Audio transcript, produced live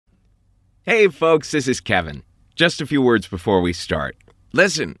Hey folks, this is Kevin. Just a few words before we start.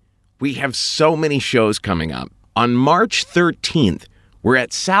 Listen, we have so many shows coming up. On March 13th, we're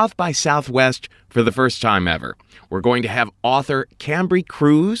at South by Southwest for the first time ever. We're going to have author Cambry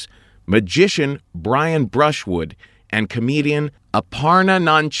Cruz, magician Brian Brushwood, and comedian Aparna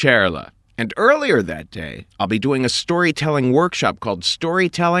Nancherla. And earlier that day, I'll be doing a storytelling workshop called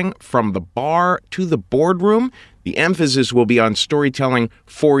Storytelling from the Bar to the Boardroom. The emphasis will be on storytelling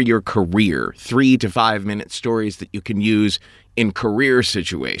for your career, 3 to 5 minute stories that you can use in career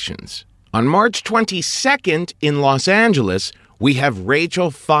situations. On March 22nd in Los Angeles, we have Rachel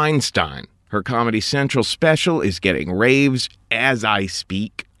Feinstein. Her Comedy Central special is getting raves as I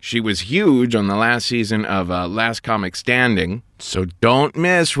speak. She was huge on the last season of Last Comic Standing. So don't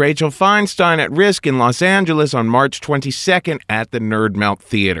miss Rachel Feinstein at Risk in Los Angeles on March 22nd at the Nerd Melt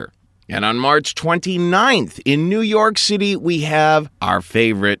Theater. And on March 29th in New York City, we have our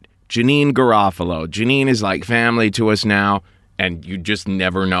favorite, Janeane Garofalo. Janeane is like family to us now, and you just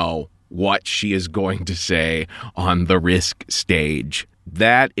never know what she is going to say on the Risk stage.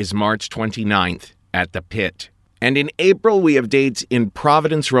 That is March 29th at the Pit. And in April, we have dates in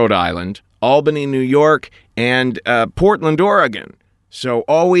Providence, Rhode Island, Albany, New York, and Portland, Oregon. So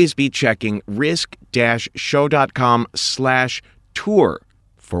always be checking risk-show.com/tour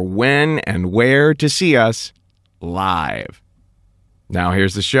for when and where to see us live. Now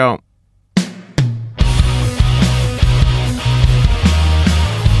here's the show.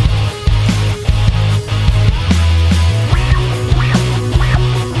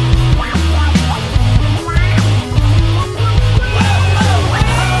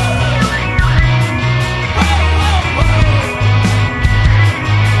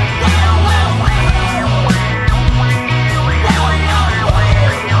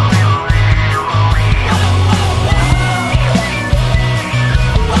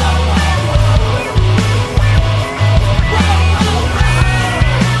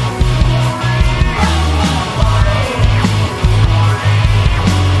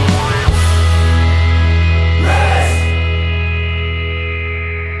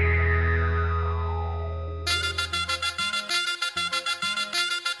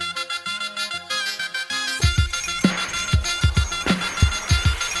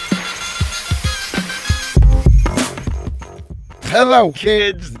 Hello,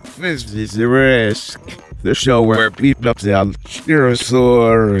 kids. This is Risk, the show where people tell true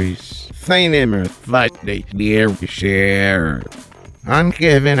stories. Find them or fight they near share. I'm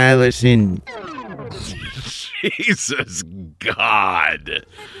Kevin. I listen. Jesus God.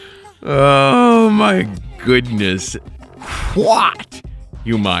 Oh my goodness. What,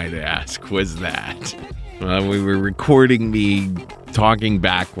 you might ask, was that? We were recording me talking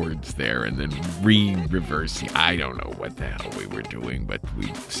backwards there and then reversing. I don't know what the hell we were doing, but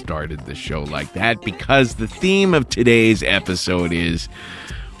we started the show like that because the theme of today's episode is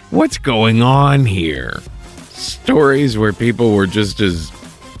what's going on here? Stories where people were just as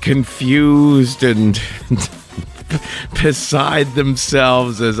confused and beside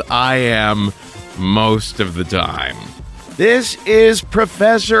themselves as I am most of the time. This is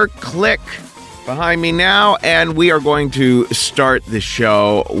Professor Click behind me now, and we are going to start the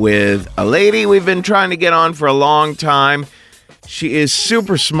show with a lady we've been trying to get on for a long time. She is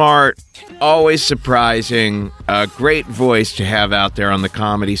super smart, always surprising, a great voice to have out there on the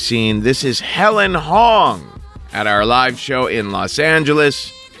comedy scene. This is Helen Hong at our live show in Los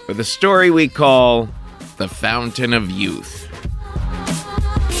Angeles with a story we call The Fountain of Youth.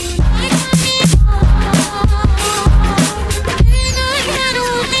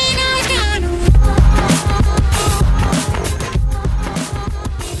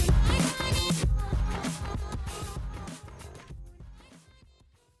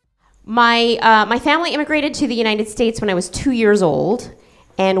 My family immigrated to the United States when I was 2 years old,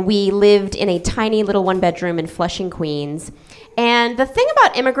 and we lived in a tiny little one-bedroom in Flushing, Queens. And the thing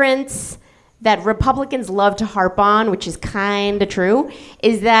about immigrants that Republicans love to harp on, which is kind of true,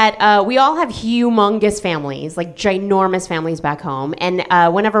 is that we all have humongous families, like ginormous families back home. And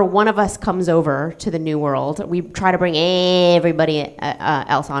whenever one of us comes over to the new world, we try to bring everybody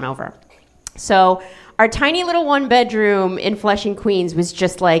else on over. So our tiny little one bedroom in Flushing, Queens was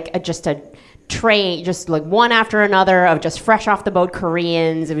just like a train, just like one after another of just fresh off the boat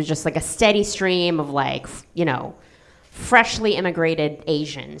Koreans. It was just like a steady stream of like, you know, freshly immigrated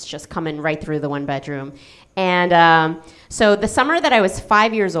Asians just coming right through the one bedroom. And so the summer that I was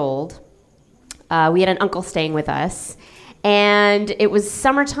 5 years old, we had an uncle staying with us. And it was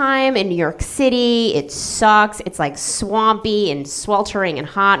summertime in New York City. It sucks. It's like swampy and sweltering and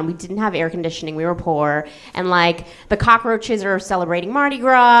hot, and we didn't have air conditioning. We were poor. And like the cockroaches are celebrating Mardi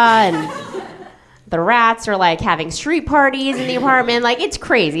Gras, and The rats are like having street parties in the apartment. Like, it's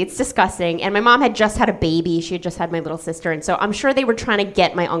crazy. It's disgusting. And my mom had just had a baby. She had just had my little sister. And so I'm sure they were trying to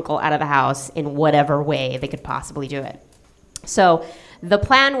get my uncle out of the house in whatever way they could possibly do it. So the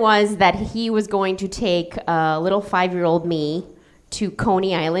plan was that he was going to take little 5-year-old me to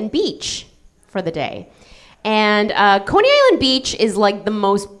Coney Island Beach for the day. And Coney Island Beach is like the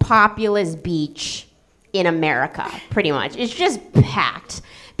most populous beach in America, pretty much. It's just packed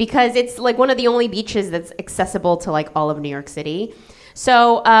because it's like one of the only beaches that's accessible to like all of New York City.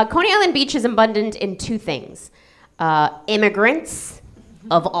 So Coney Island Beach is abundant in two things: immigrants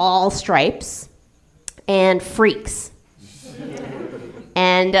of all stripes and freaks.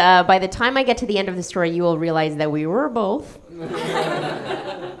 And by the time I get to the end of the story, you will realize that we were both.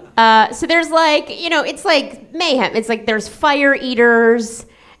 So there's like, it's like mayhem. It's like there's fire eaters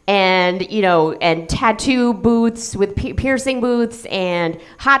and, and tattoo booths with piercing booths and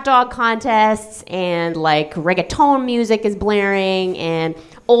hot dog contests and like reggaeton music is blaring and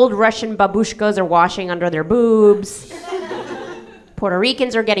old Russian babushkas are washing under their boobs. Puerto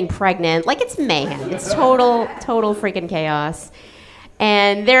Ricans are getting pregnant. Like, it's mayhem. It's total freaking chaos.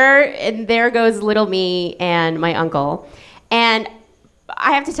 And there goes little me and my uncle. And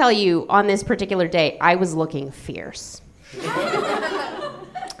I have to tell you, on this particular day, I was looking fierce.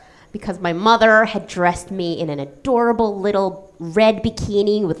 Because my mother had dressed me in an adorable little red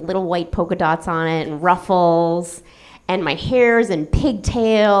bikini with little white polka dots on it and ruffles. And my hair's in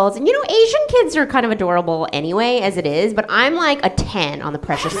pigtails. And Asian kids are kind of adorable anyway, as it is, but I'm like a 10 on the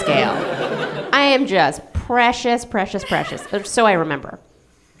precious scale. I am just precious, precious, precious. So I remember.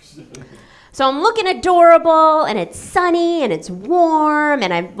 So I'm looking adorable, and it's sunny, and it's warm,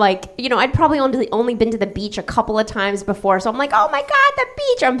 and I'm like, I'd probably only been to the beach a couple of times before, so I'm like, oh my God, the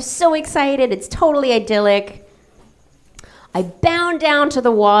beach! I'm so excited. It's totally idyllic. I bound down to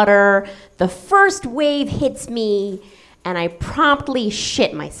the water. The first wave hits me, and I promptly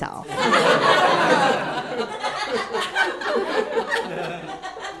shit myself.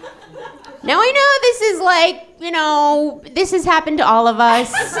 Now I know this is like, this has happened to all of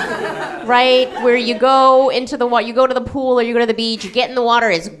us, right? Where you go into you go to the pool or you go to the beach, you get in the water,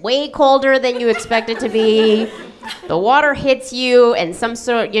 it's way colder than you expect it to be. The water hits you and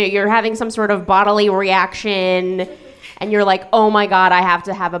you're having some sort of bodily reaction and you're like, oh my God, I have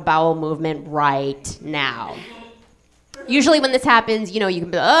to have a bowel movement right now. Usually when this happens, you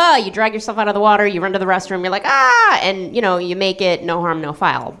can be, you drag yourself out of the water, you run to the restroom, you're like, and, you make it no harm, no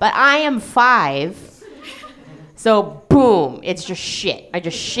foul. But I am 5, so boom, it's just shit. I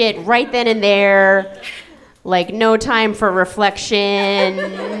just shit right then and there, like no time for reflection,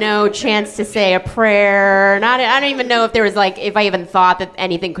 no chance to say a prayer. I don't even know if there was if I even thought that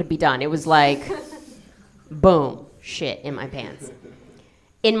anything could be done. It was like, boom, shit in my pants.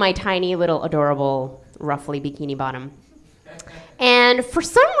 In my tiny little adorable, roughly bikini bottom. And for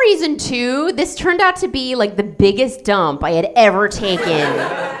some reason, too, this turned out to be like the biggest dump I had ever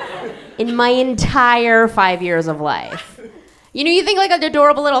taken in my entire 5 years of life. You think like an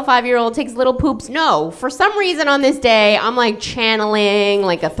adorable little 5-year-old takes little poops? No. For some reason on this day, I'm like channeling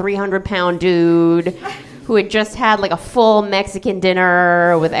like a 300-pound dude who had just had like a full Mexican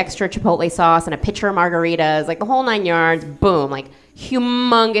dinner with extra chipotle sauce and a pitcher of margaritas, like the whole 9 yards. Boom, like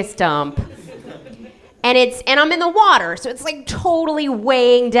humongous dump. And I'm in the water, so it's like totally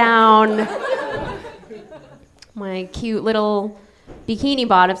weighing down my cute little bikini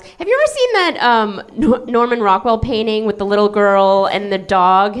bottoms. Have you ever seen that Norman Rockwell painting with the little girl and the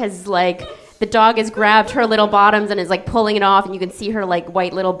dog has grabbed her little bottoms and is like pulling it off and you can see her like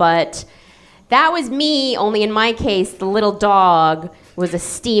white little butt? That was me, only in my case, the little dog was a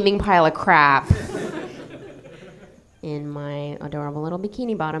steaming pile of crap in my adorable little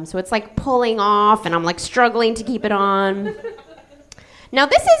bikini bottom. So it's like pulling off and I'm like struggling to keep it on. Now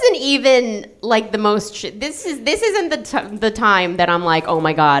this isn't even like the most, this isn't the time that I'm like, oh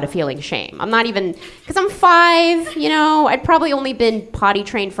my God, feeling shame. I'm not even, because I'm 5, I'd probably only been potty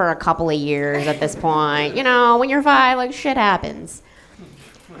trained for a couple of years at this point. When you're 5, like shit happens.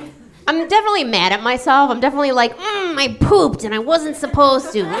 I'm definitely mad at myself. I'm definitely like, I pooped and I wasn't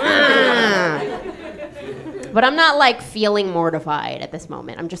supposed to. But I'm not like feeling mortified at this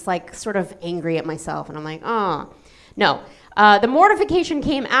moment. I'm just like sort of angry at myself and I'm like, oh. No, the mortification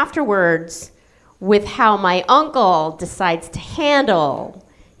came afterwards with how my uncle decides to handle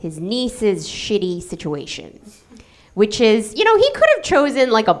his niece's shitty situation. Which is, he could have chosen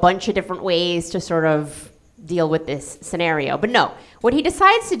like a bunch of different ways to sort of deal with this scenario. But no, what he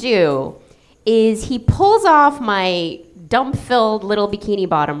decides to do is he pulls off my dump-filled little bikini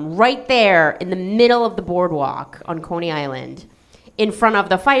bottom right there in the middle of the boardwalk on Coney Island in front of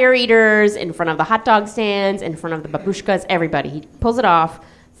the fire eaters, in front of the hot dog stands, in front of the babushkas, everybody. He pulls it off,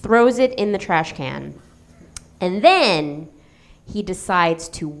 throws it in the trash can, and then he decides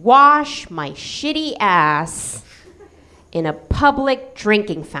to wash my shitty ass in a public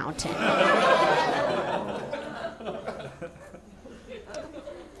drinking fountain.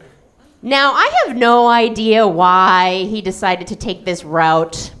 Now, I have no idea why he decided to take this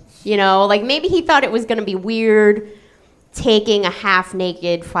route. You know, like maybe he thought it was going to be weird taking a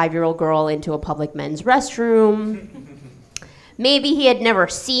half-naked 5-year-old girl into a public men's restroom. Maybe he had never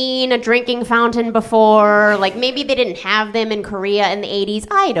seen a drinking fountain before. Like maybe they didn't have them in Korea in the 80s.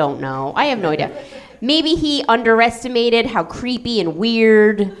 I don't know. I have no idea. Maybe he underestimated how creepy and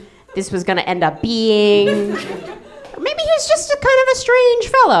weird this was going to end up being. Or maybe he was just a kind of a strange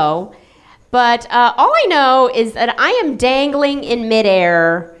fellow. But all I know is that I am dangling in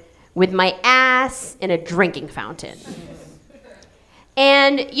midair with my ass in a drinking fountain.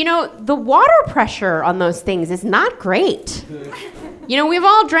 And, you know, the water pressure on those things is not great. You know, we've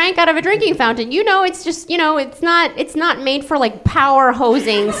all drank out of a drinking fountain. You know, it's just, you know, it's not made for, like, power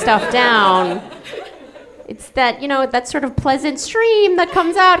hosing stuff down. It's that, you know, that sort of pleasant stream that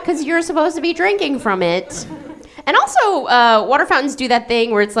comes out because you're supposed to be drinking from it. And also, water fountains do that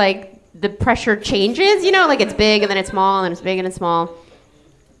thing where it's like, the pressure changes, you know, like it's big and then it's small and then it's big and it's small.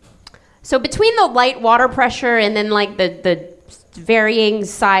 So between the light water pressure and then like the varying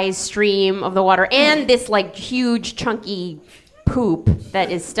size stream of the water and this like huge chunky poop that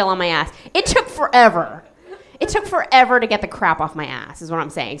is still on my ass, it took forever. It took forever to get the crap off my ass, is what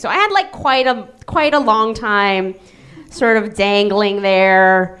I'm saying. So I had like quite a long time sort of dangling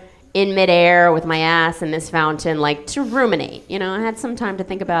there in midair with my ass in this fountain, like to ruminate. You know, I had some time to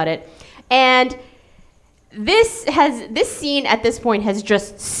think about it. And this scene at this point has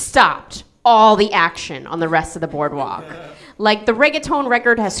just stopped all the action on the rest of the boardwalk. Like the reggaeton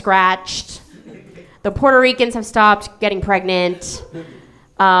record has scratched. The Puerto Ricans have stopped getting pregnant.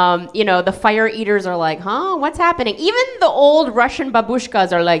 You know, the fire eaters are like, huh, what's happening? Even the old Russian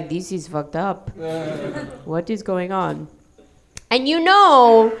babushkas are like, this is fucked up. What is going on? And you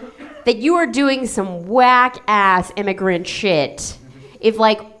know that you are doing some whack-ass immigrant shit if,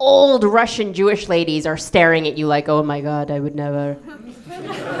 like, old Russian Jewish ladies are staring at you like, oh, my God, I would never.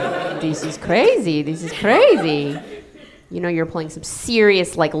 This is crazy. This is crazy. You know you're playing some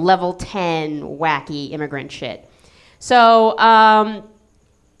serious, like, level 10 wacky immigrant shit. So,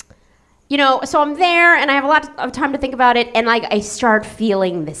 you know, so I'm there, and I have a lot of time to think about it, and, like, I start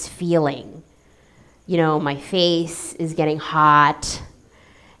feeling this feeling. You know, my face is getting hot,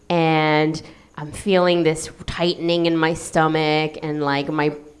 and I'm feeling this tightening in my stomach, and like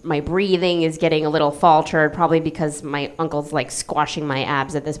my breathing is getting a little faltered, probably because my uncle's like squashing my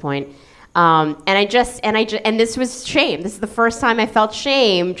abs at this point. And this was shame. This is the first time I felt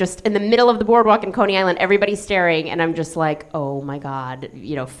shame, just in the middle of the boardwalk in Coney Island, everybody's staring, and I'm just like, oh my God,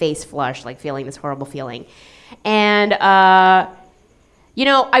 you know, face flush, like feeling this horrible feeling. And, you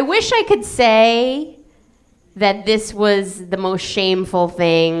know, I wish I could say that this was the most shameful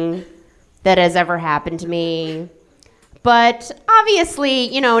thing that has ever happened to me. But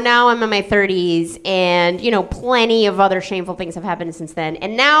obviously, you know, now I'm in my 30s and, you know, plenty of other shameful things have happened since then.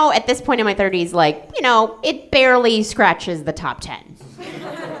 And now at this point in my 30s, like, you know, it barely scratches the top 10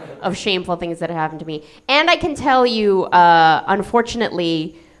 of shameful things that have happened to me. And I can tell you,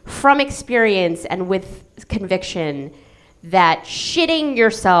 unfortunately, from experience and with conviction, that shitting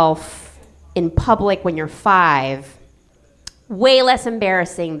yourself in public when you're 5, way less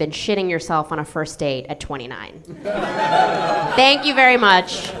embarrassing than shitting yourself on a first date at 29. Thank you very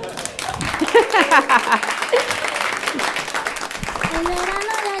much.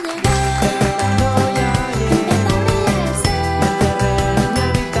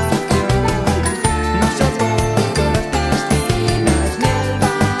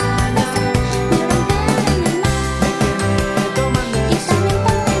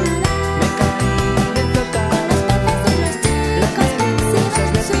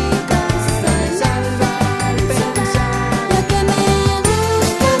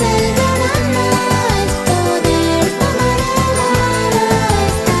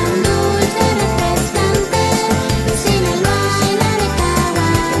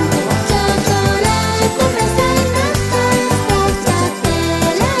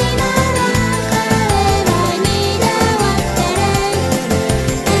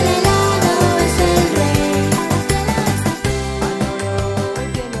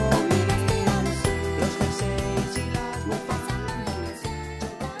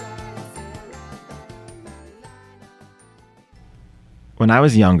 When I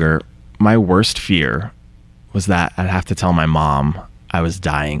was younger, my worst fear was that I'd have to tell my mom I was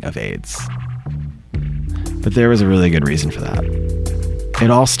dying of AIDS. But there was a really good reason for that. It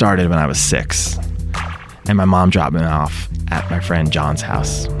all started when I was 6, and my mom dropped me off at my friend John's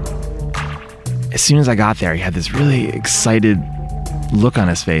house. As soon as I got there, he had this really excited look on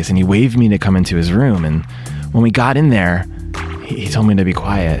his face, and he waved me to come into his room. And when we got in there, he told me to be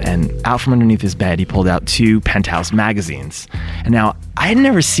quiet, and out from underneath his bed, he pulled out 2 Penthouse magazines. And now, I had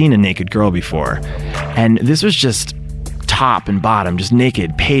never seen a naked girl before, and this was just top and bottom, just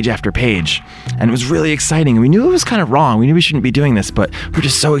naked, page after page. And it was really exciting. We knew it was kind of wrong. We knew we shouldn't be doing this, but we were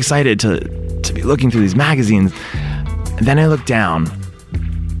just so excited to be looking through these magazines. And then I looked down,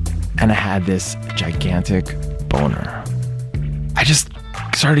 and I had this gigantic boner. I just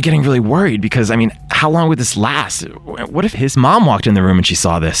started getting really worried because, I mean, how long would this last? What if his mom walked in the room and she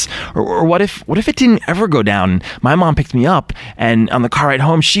saw this? Or what if it didn't ever go down? My mom picked me up, and on the car ride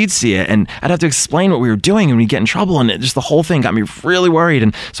home, she'd see it, and I'd have to explain what we were doing, and we'd get in trouble, and just the whole thing got me really worried.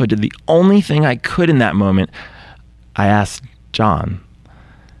 And so I did the only thing I could in that moment. I asked John,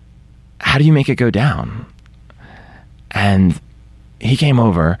 how do you make it go down? And he came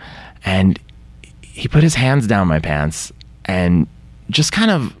over, and he put his hands down my pants and just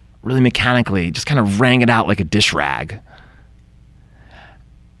kind of really mechanically just kind of wrang it out like a dish rag.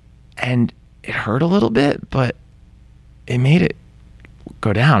 And it hurt a little bit, but it made it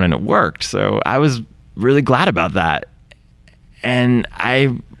go down, and it worked. So I was really glad about that. And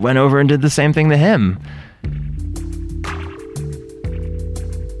I went over and did the same thing to him.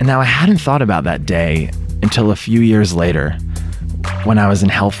 And now I hadn't thought about that day until a few years later when I was in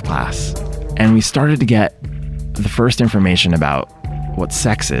health class, and we started to get the first information about what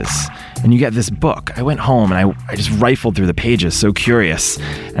sex is. And you get this book. I went home and I just rifled through the pages, so curious.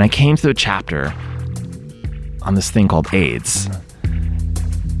 And I came to a chapter on this thing called AIDS.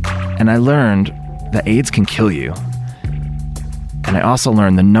 And I learned that AIDS can kill you. And I also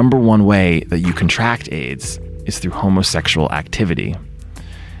learned the number one way that you contract AIDS is through homosexual activity,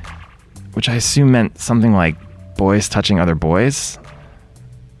 which I assume meant something like boys touching other boys,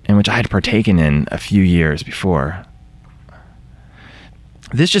 and which I had partaken in a few years before.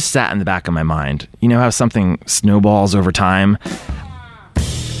 This just sat in the back of my mind. You know how something snowballs over time?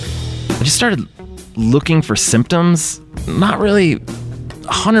 I just started looking for symptoms, not really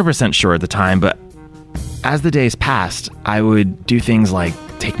 100% sure at the time, but as the days passed, I would do things like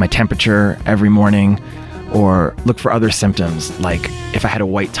take my temperature every morning, or look for other symptoms, like if I had a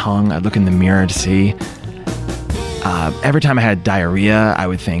white tongue, I'd look in the mirror to see. Every time I had diarrhea, I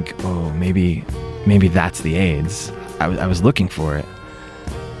would think, oh, maybe that's the AIDS. I was looking for it.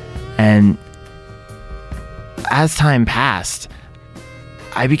 And as time passed,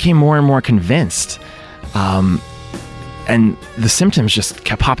 I became more and more convinced. And the symptoms just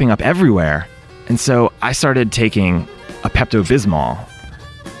kept popping up everywhere. And so I started taking a Pepto-Bismol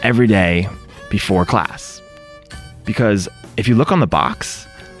every day before class. Because if you look on the box,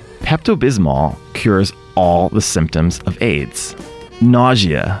 Pepto-Bismol cures all the symptoms of AIDS.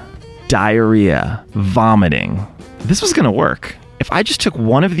 Nausea, diarrhea, vomiting. This was going to work. If I just took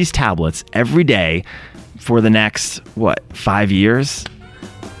one of these tablets every day for the next, 5 years,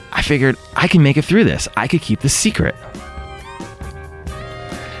 I figured I can make it through this. I could keep this secret.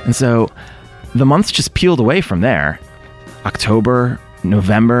 And so the months just peeled away from there. October,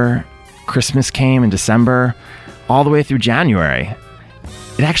 November, Christmas came in December, all the way through January.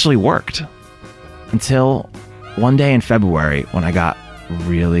 It actually worked. Until one day in February when I got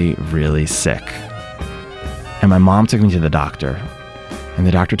really, really sick. And my mom took me to the doctor. And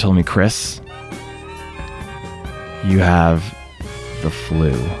the doctor told me, Chris, you have the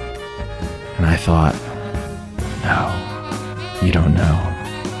flu. And I thought, no, you don't know.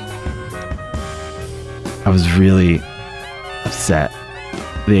 I was really upset.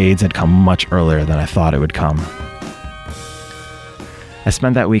 The AIDS had come much earlier than I thought it would come. I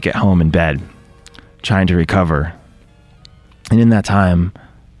spent that week at home in bed, trying to recover. And in that time,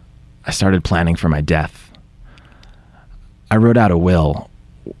 I started planning for my death. I wrote out a will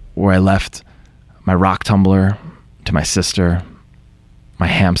where I left my rock tumbler to my sister, my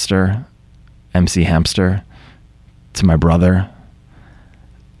hamster, MC Hamster, to my brother,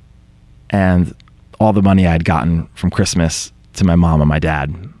 and all the money I had gotten from Christmas to my mom and my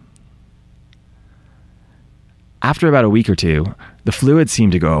dad. After about a week or two, the fluid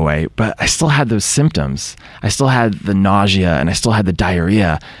seemed to go away, but I still had those symptoms. I still had the nausea, and I still had the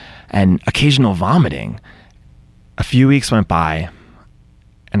diarrhea and occasional vomiting. A few weeks went by,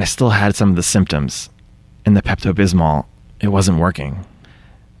 and I still had some of the symptoms. And the Pepto-Bismol, it wasn't working.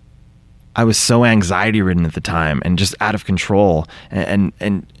 I was so anxiety-ridden at the time and just out of control. And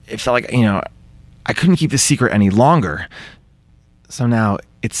it felt like, I I couldn't keep the secret any longer. So now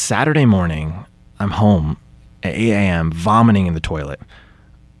it's Saturday morning. I'm home at 8 a.m. vomiting in the toilet.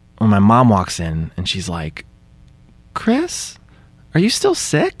 When my mom walks in and she's like, Chris, are you still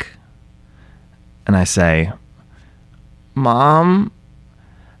sick? And I say, Mom,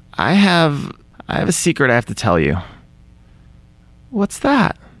 I have a secret I have to tell you. What's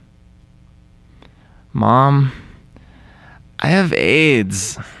that? Mom, I have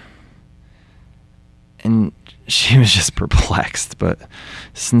AIDS. And she was just perplexed, but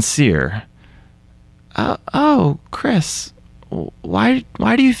sincere. Oh, Chris, why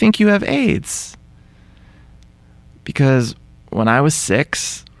do you think you have AIDS? Because when I was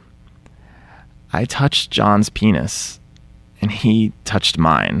 6, I touched John's penis, and he touched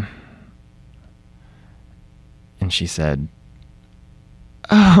mine. And she said,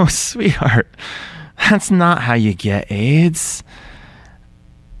 Oh, sweetheart, that's not how you get AIDS.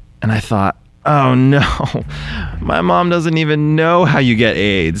 And I thought, oh no, my mom doesn't even know how you get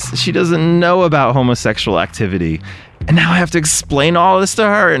AIDS. She doesn't know about homosexual activity. And now I have to explain all this to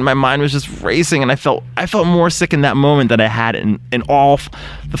her, and my mind was just racing, and I felt more sick in that moment than I had in all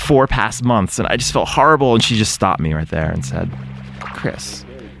the 4 past months, and I just felt horrible, and she just stopped me right there and said, Chris,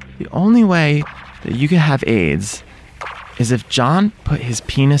 the only way that you can have AIDS is if John put his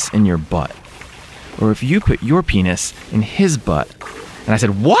penis in your butt, or if you put your penis in his butt. And I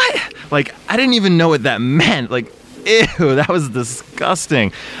said, what? Like, I didn't even know what that meant. Like, ew, that was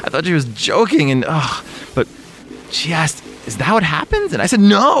disgusting. I thought she was joking, but she asked, is that what happens? And I said,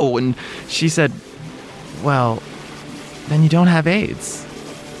 no. And she said, well, then you don't have AIDS.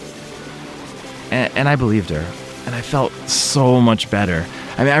 And I believed her. And I felt so much better.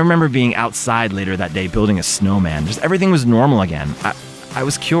 I mean, I remember being outside later that day building a snowman. Just everything was normal again. I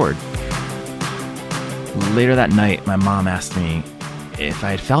was cured. Later that night, my mom asked me if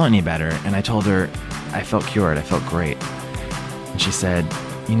I had felt any better. And I told her I felt cured. I felt great. And she said,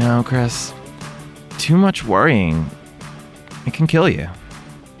 you know, Chris, too much worrying, it can kill you.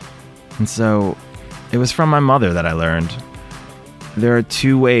 And so it was from my mother that I learned there are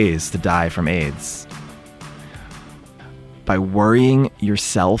 2 ways to die from AIDS. By worrying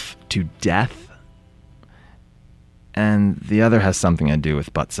yourself to death, and the other has something to do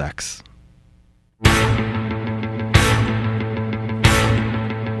with butt sex.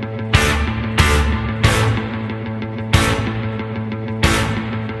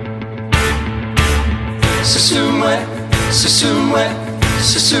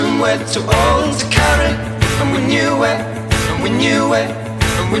 Sasumwe, too old to carry. And we knew it,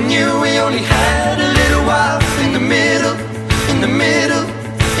 we only had a little while. In the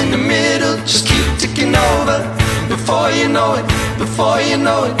middle, just keep ticking over. And before you know it,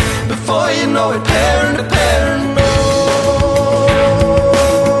 parent to parent,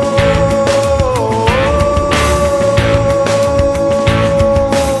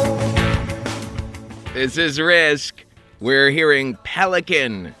 This is Risk. We're hearing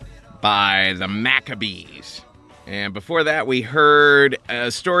Pelican by the Maccabees. And before that, we heard a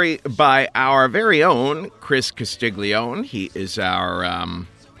story by our very own Chris Castiglione. He is our,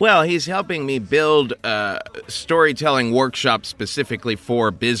 he's helping me build a storytelling workshop specifically for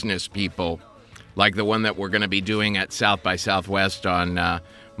business people, like the one that we're going to be doing at South by Southwest on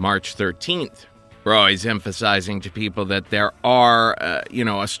March 13th. We're always emphasizing to people that there are,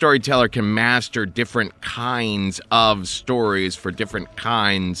 a storyteller can master different kinds of stories for different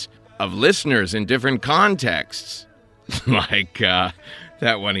kinds of listeners in different contexts. Like that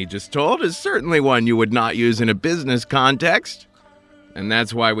one he just told is certainly one you would not use in a business context. And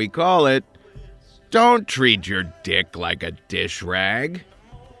that's why we call it, Don't Treat Your Dick Like a Dish Rag.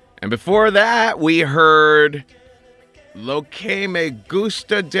 And before that, we heard Lo que me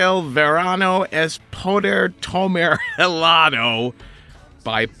gusta del verano es poder tomar helado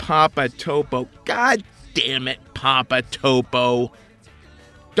by Papa Topo. God damn it, Papa Topo.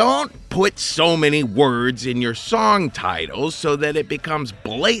 Don't put so many words in your song titles so that it becomes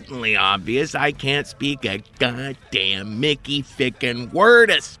blatantly obvious I can't speak a goddamn Mickey fickin' word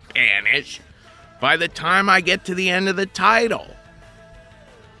of Spanish by the time I get to the end of the title.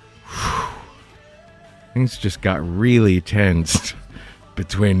 Things just got really tense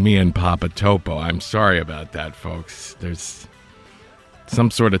between me and Papa Topo. I'm sorry about that, folks. There's some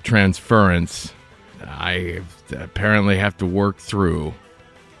sort of transference I apparently have to work through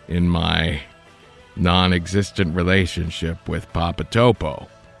in my non-existent relationship with Papa Topo.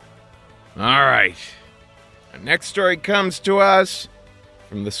 All right. Our next story comes to us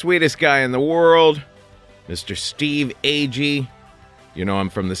from the sweetest guy in the world, Mr. Steve Agee. You know him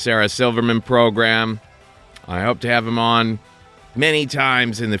from the Sarah Silverman program. I hope to have him on many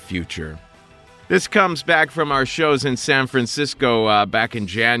times in the future. This comes back from our shows in San Francisco back in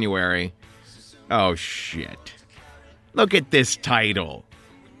January. Oh, shit. Look at this title.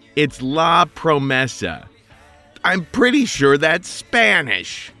 It's La Promesa. I'm pretty sure that's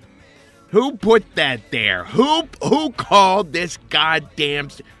Spanish. Who put that there? Who called this goddamn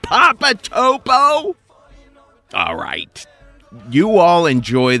Papa Topo? All right. You all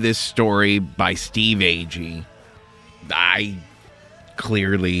enjoy this story by Steve Agee. I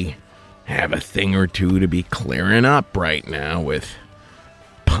clearly have a thing or two to be clearing up right now with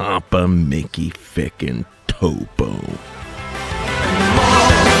Papa Mickey Frickin' Topo.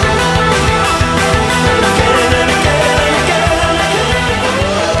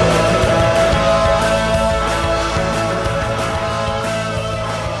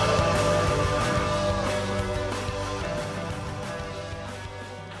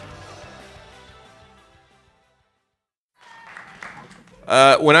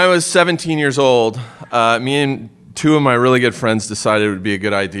 When I was 17 years old, me and two of my really good friends decided it would be a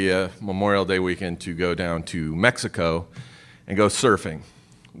good idea, Memorial Day weekend, to go down to Mexico and go surfing.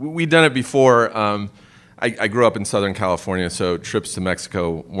 We'd done it before. I grew up in Southern California, so trips to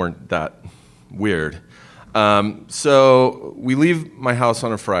Mexico weren't that weird. So we leave my house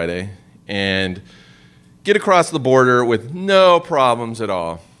on a Friday and get across the border with no problems at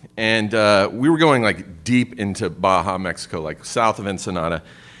all. And we were going like deep into Baja, Mexico, like south of Ensenada.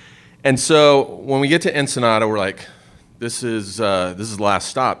 And so when we get to Ensenada, we're like, this is the last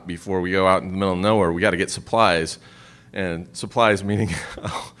stop before we go out in the middle of nowhere. We got to get supplies, and supplies meaning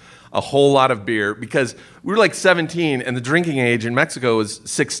a whole lot of beer, because we were like 17 and the drinking age in Mexico is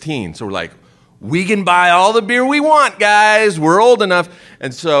 16. So we're like, we can buy all the beer we want, guys. We're old enough.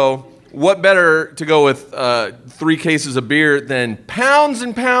 And so what better to go with 3 cases of beer than pounds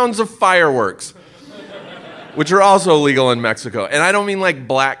and pounds of fireworks, which are also legal in Mexico. And I don't mean like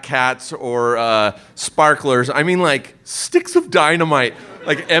black cats or sparklers. I mean like sticks of dynamite,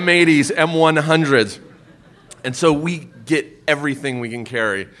 like M80s, M100s. And so we get everything we can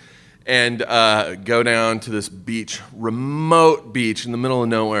carry and go down to this beach, remote beach in the middle of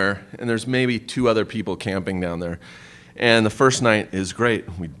nowhere. And there's maybe 2 other people camping down there. And the first night is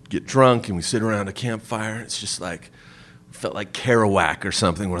great. We get drunk and we sit around a campfire. It's just like, felt like Kerouac or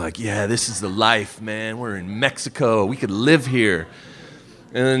something. We're like, yeah, this is the life, man. We're in Mexico. We could live here.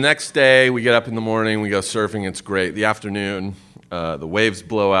 And the next day, we get up in the morning, we go surfing. It's great. The afternoon, the waves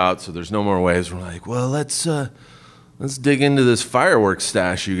blow out, so there's no more waves. We're like, well, let's dig into this fireworks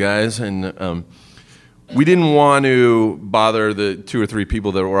stash, you guys. And we didn't want to bother the 2 or 3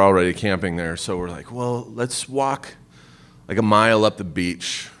 people that were already camping there. So we're like, well, let's walk like a mile up the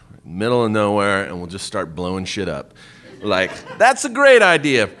beach, middle of nowhere, and we'll just start blowing shit up. We're like, that's a great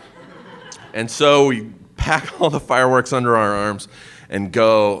idea. And so we pack all the fireworks under our arms and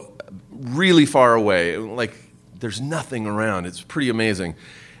go really far away. Like, there's nothing around. It's pretty amazing.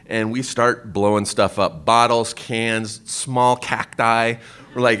 And we start blowing stuff up, bottles, cans, small cacti.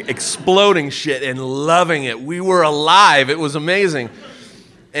 We're like exploding shit and loving it. We were alive. It was amazing.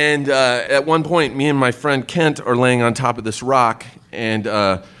 And at one point, me and my friend Kent are laying on top of this rock, and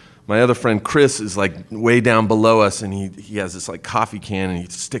my other friend Chris is like way down below us, and he has this like coffee can, and he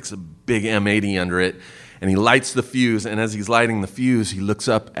sticks a big M80 under it, and he lights the fuse, and as he's lighting the fuse, he looks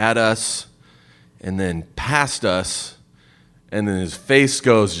up at us and then past us, and then his face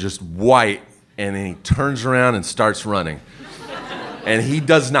goes just white, and then he turns around and starts running. And he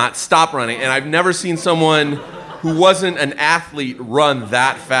does not stop running, and I've never seen someone who wasn't an athlete run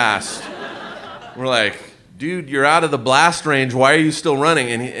that fast. We're like, dude, you're out of the blast range. Why are you still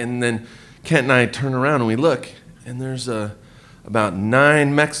running? And then Kent and I turn around and we look, and there's about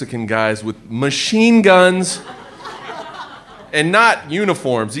 9 Mexican guys with machine guns and not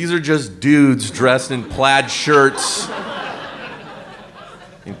uniforms. These are just dudes dressed in plaid shirts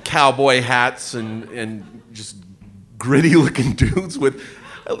and cowboy hats and just gritty-looking dudes with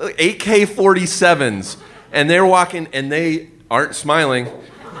AK-47s. And they're walking, and they aren't smiling.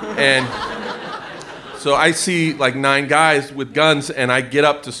 And so I see like 9 guys with guns, and I get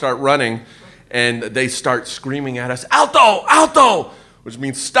up to start running, and they start screaming at us, "Alto! Alto!" which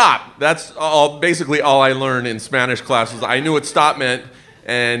means stop. That's basically all I learned in Spanish classes. I knew what stop meant,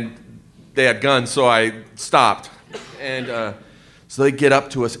 and they had guns, so I stopped. And so they get up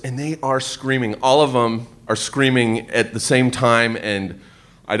to us, and they are screaming. All of them are screaming at the same time, and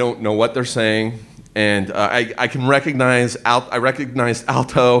I don't know what they're saying. And I can recognize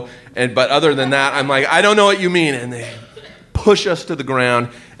alto, but other than that, I'm like, I don't know what you mean. And they push us to the ground,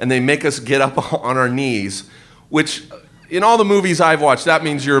 and they make us get up on our knees, which in all the movies I've watched, that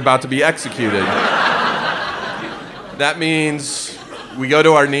means you're about to be executed. That means we go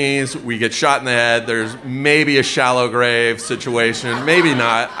to our knees, we get shot in the head. There's maybe a shallow grave situation, maybe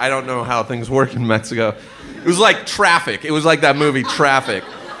not. I don't know how things work in Mexico. It was like Traffic. It was like that movie Traffic.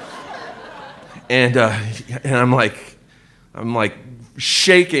 And I'm like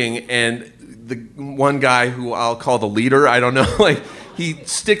shaking, and the one guy who I'll call the leader, I don't know, like he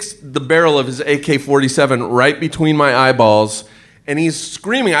sticks the barrel of his AK-47 right between my eyeballs, and he's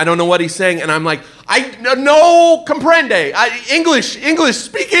screaming. I don't know what he's saying, and I'm like, no comprende. English,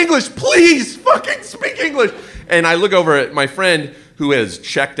 speak English, please, fucking speak English. And I look over at my friend who has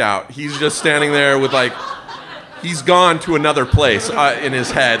checked out. He's just standing there with like, he's gone to another place in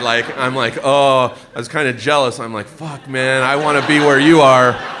his head. Like, I'm like, oh, I was kind of jealous. I'm like, fuck, man, I want to be where you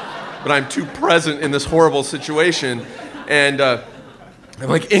are, but I'm too present in this horrible situation. And I'm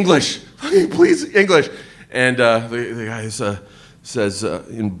like, English, please, English. And the guy says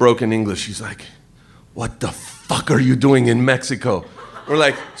in broken English, he's like, what the fuck are you doing in Mexico? We're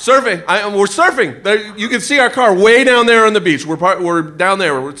like, surfing. We're surfing. You can see our car way down there on the beach. We're down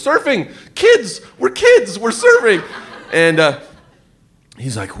there. We're surfing. Kids. We're surfing. And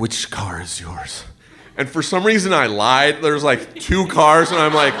he's like, which car is yours? And for some reason I lied. There's like 2 cars, and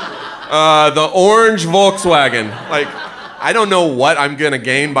I'm like, the orange Volkswagen. Like, I don't know what I'm going to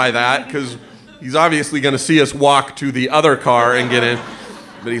gain by that, because he's obviously going to see us walk to the other car and get in.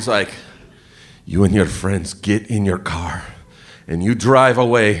 But he's like, you and your friends get in your car and you drive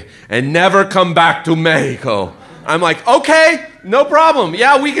away and never come back to Mexico. I'm like, okay, no problem.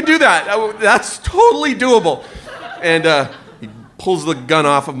 Yeah, we can do that. That's totally doable. And he pulls the gun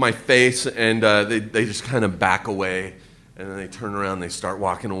off of my face, and they just kind of back away. And then they turn around and they start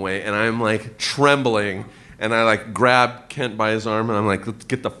walking away. And I'm like trembling. And I like grab Kent by his arm, and I'm like, let's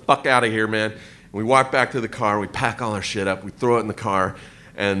get the fuck out of here, man. And we walk back to the car. We pack all our shit up. We throw it in the car.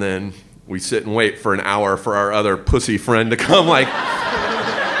 And then we sit and wait for an hour for our other pussy friend to come, like,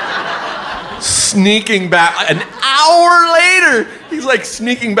 sneaking back. An hour later, he's like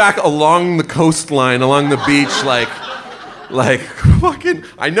sneaking back along the coastline, along the beach, like fucking,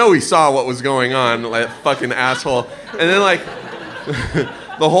 I know he saw what was going on, like fucking asshole. And then like,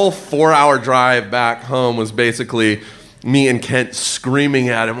 the whole 4-hour drive back home was basically me and Kent screaming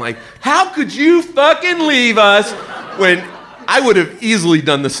at him like, how could you fucking leave us? When I would have easily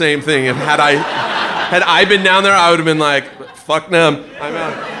done the same thing. And had I been down there, I would have been like, fuck them, I'm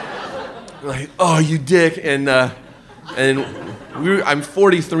out. Like, oh, you dick. And I'm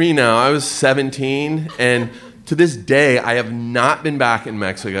 43 now. I was 17, and to this day, I have not been back in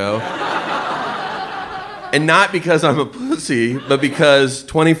Mexico. And not because I'm a pussy, but because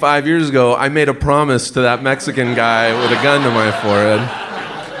 25 years ago, I made a promise to that Mexican guy with a gun to my forehead.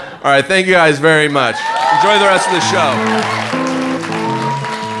 All right, thank you guys very much. Enjoy the rest of the show.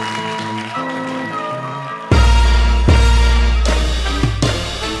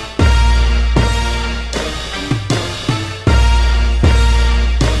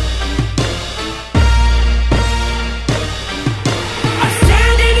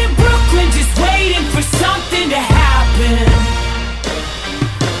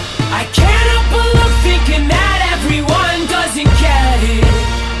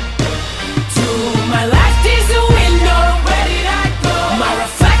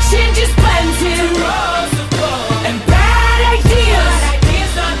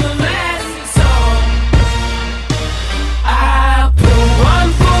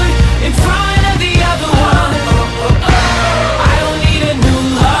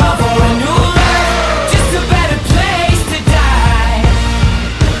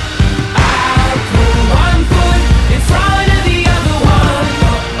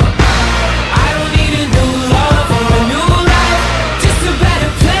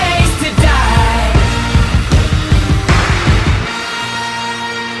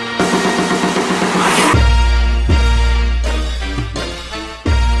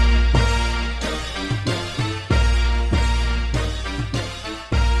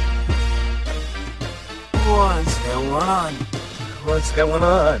 What's going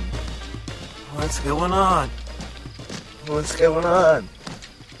on? What's going on? What's going on?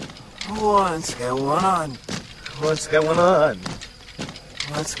 What's going on? What's going on?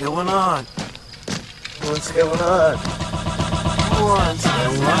 What's going on? What's going on? What's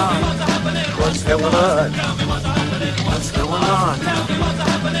going on? What's going on? What's going on?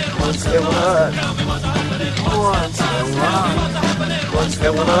 What's going on? What's going on? What's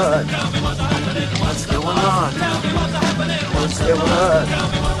going on? What's going on? What's going on?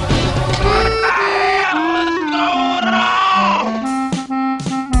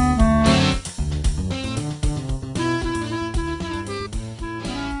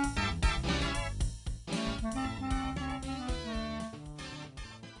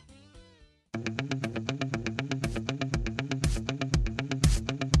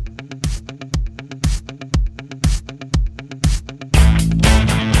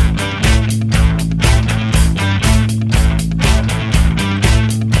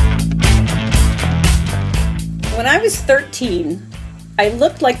 was 13, I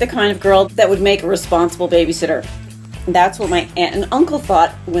looked like the kind of girl that would make a responsible babysitter. That's what my aunt and uncle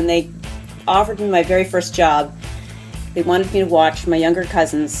thought when they offered me my very first job. They wanted me to watch my younger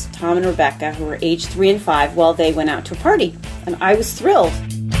cousins, Tom and Rebecca, who were age 3 and 5, while they went out to a party. And I was thrilled.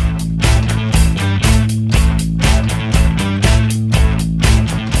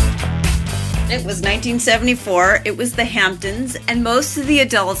 It was 1974. It was the Hamptons, and most of the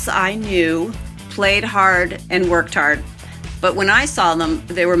adults I knew played hard and worked hard. But when I saw them,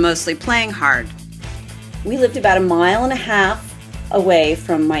 they were mostly playing hard. We lived about 1.5 miles away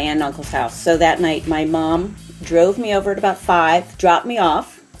from my aunt and uncle's house. So that night, my mom drove me over at about 5, dropped me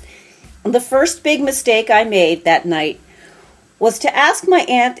off. And the first big mistake I made that night was to ask my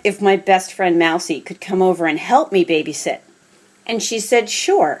aunt if my best friend Mousie could come over and help me babysit. And she said,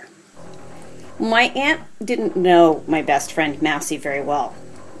 sure. My aunt didn't know my best friend Mousie very well.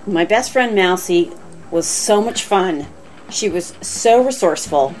 My best friend Mousie was so much fun. She was so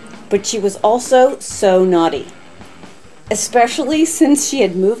resourceful, but she was also so naughty. Especially since she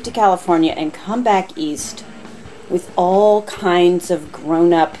had moved to California and come back east with all kinds of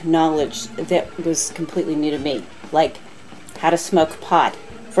grown-up knowledge that was completely new to me, like how to smoke pot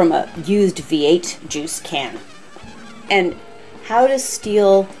from a used V8 juice can, and how to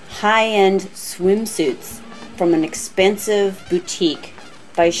steal high-end swimsuits from an expensive boutique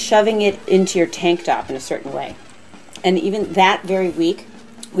by shoving it into your tank top in a certain way. And even that very week,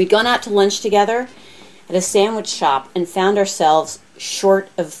 we'd gone out to lunch together at a sandwich shop and found ourselves short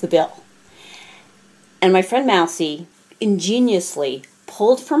of the bill. And my friend Mousie ingeniously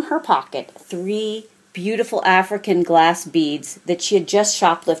pulled from her pocket 3 beautiful African glass beads that she had just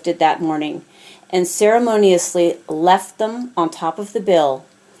shoplifted that morning and ceremoniously left them on top of the bill.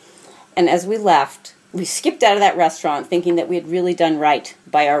 And as we left, we skipped out of that restaurant thinking that we had really done right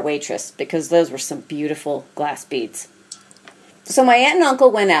by our waitress, because those were some beautiful glass beads. So my aunt and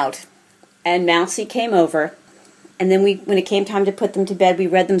uncle went out, and Mousie came over, and then when it came time to put them to bed, we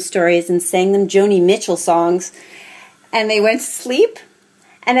read them stories and sang them Joni Mitchell songs, and they went to sleep.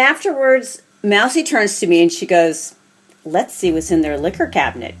 And afterwards, Mousie turns to me and she goes, let's see what's in their liquor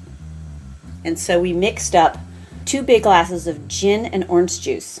cabinet. And so we mixed up 2 big glasses of gin and orange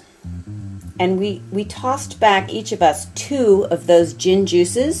juice. And we tossed back, each of us, 2 of those gin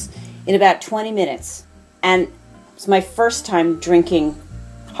juices in about 20 minutes. And it's my first time drinking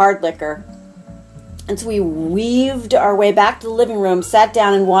hard liquor. And so we weaved our way back to the living room, sat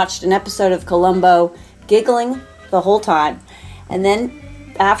down and watched an episode of Columbo, giggling the whole time. And then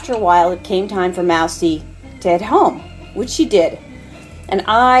after a while, it came time for Mousie to head home, which she did. And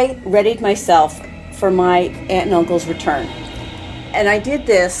I readied myself for my aunt and uncle's return. And I did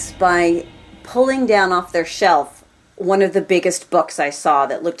this by pulling down off their shelf one of the biggest books I saw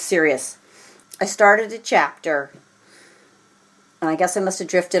that looked serious. I started a chapter, and I guess I must have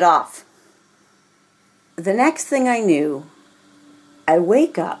drifted off. The next thing I knew, I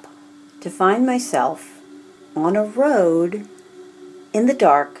wake up to find myself on a road in the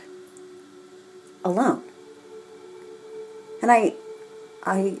dark, alone. And I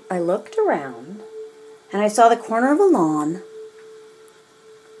looked around, and I saw the corner of a lawn,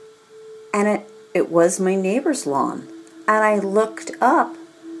 and it was my neighbor's lawn. And I looked up,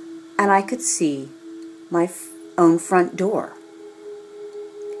 and I could see my own front door.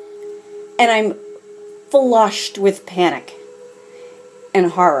 And I'm flushed with panic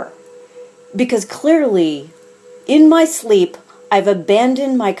and horror, because clearly, in my sleep, I've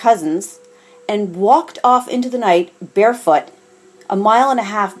abandoned my cousins and walked off into the night barefoot 1.5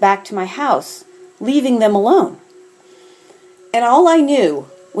 miles back to my house, leaving them alone. And all I knew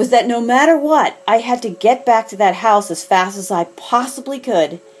was that no matter what, I had to get back to that house as fast as I possibly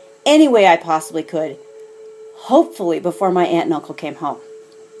could, any way I possibly could, hopefully before my aunt and uncle came home.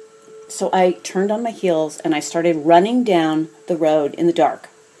 So I turned on my heels and I started running down the road in the dark.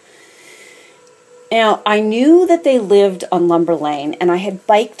 Now, I knew that they lived on Lumber Lane, and I had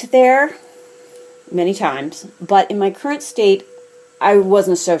biked there many times, but in my current state, I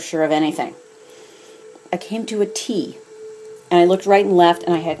wasn't so sure of anything. I came to a T, and I looked right and left,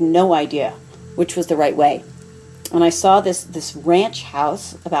 and I had no idea which was the right way. And I saw this ranch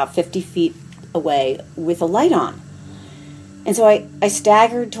house about 50 feet away with a light on. And so I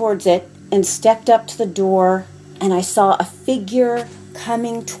staggered towards it and stepped up to the door, and I saw a figure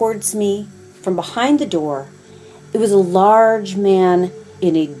coming towards me from behind the door. It was a large man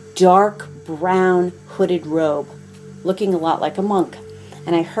in a dark brown hooded robe, looking a lot like a monk.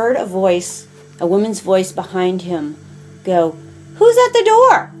 And I heard a woman's voice behind him go, "Who's at the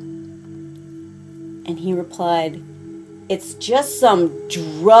door?" And he replied, "It's just some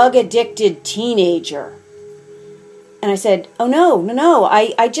drug-addicted teenager." And I said, oh, no.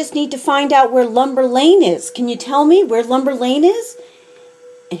 I just need to find out where Lumber Lane is. Can you tell me where Lumber Lane is?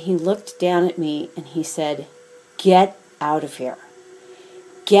 And he looked down at me and he said, get out of here.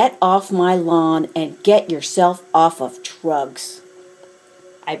 Get off my lawn and get yourself off of drugs.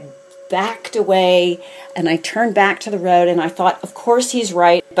 I backed away and I turned back to the road and I thought, of course he's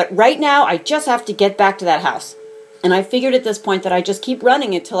right. But right now I just have to get back to that house. And I figured at this point that I just keep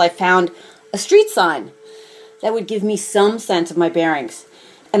running until I found a street sign that would give me some sense of my bearings.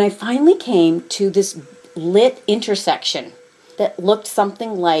 And I finally came to this lit intersection that looked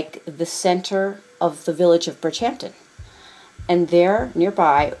something like the center of the village of Bridgehampton. And there,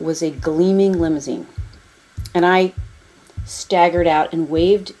 nearby, was a gleaming limousine. And I staggered out and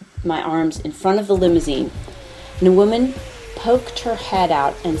waved my arms in front of the limousine. And a woman poked her head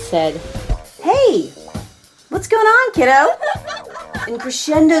out and said, hey, what's going on, kiddo? And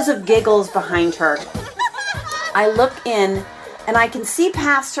crescendos of giggles behind her. I look in, and I can see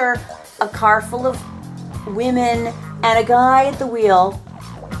past her a car full of women and a guy at the wheel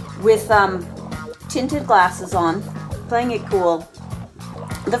with tinted glasses on, playing it cool.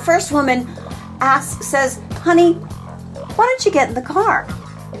 The first woman says, honey, why don't you get in the car?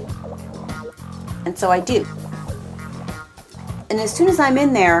 And so I do. And as soon as I'm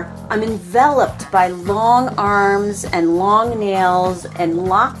in there, I'm enveloped by long arms and long nails and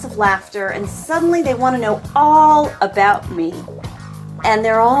lots of laughter, and suddenly they want to know all about me. And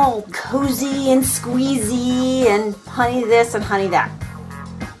they're all cozy and squeezy and honey this and honey that.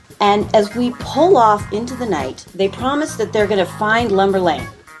 And as we pull off into the night, they promise that they're going to find Lumber Lane.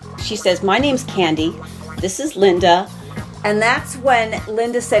 She says, my name's Candy, this is Linda. And that's when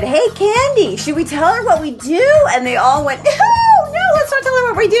Linda said, hey, Candy, should we tell her what we do? And they all went, no, let's not tell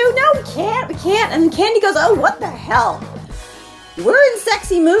her what we do. No, we can't. And Candy goes, oh, what the hell? We're in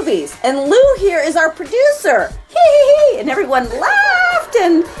sexy movies, and Lou here is our producer. Hee. And everyone laughed,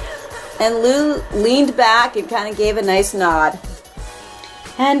 and Lou leaned back and kind of gave a nice nod.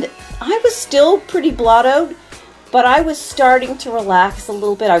 And I was still pretty blottoed, but I was starting to relax a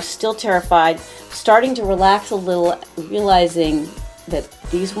little bit. I was still terrified, starting to relax a little, realizing that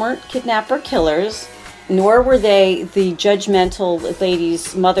these weren't kidnapper killers, nor were they the judgmental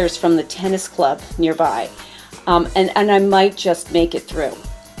ladies' mothers from the tennis club nearby. And I might just make it through.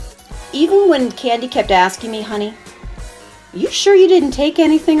 Even when Candy kept asking me, honey, you sure you didn't take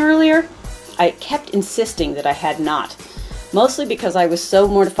anything earlier? I kept insisting that I had not. Mostly because I was so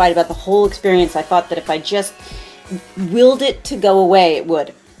mortified about the whole experience, I thought that if I just willed it to go away, it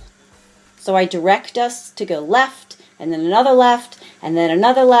would. So I direct us to go left, and then another left, and then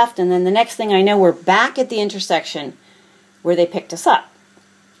another left, and then the next thing I know, we're back at the intersection where they picked us up.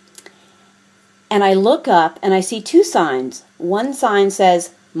 And I look up, and I see two signs. One sign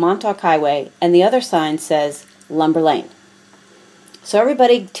says Montauk Highway, and the other sign says Lumber Lane. So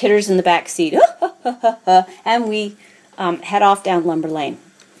everybody titters in the back seat, and we head off down Lumber Lane.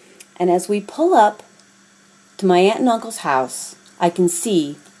 And as we pull up to my aunt and uncle's house, I can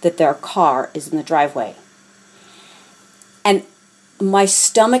see that their car is in the driveway. And my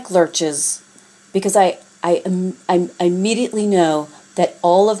stomach lurches because I immediately know that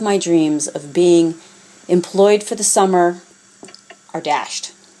all of my dreams of being employed for the summer are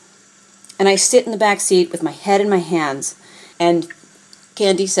dashed. And I sit in the back seat with my head in my hands, and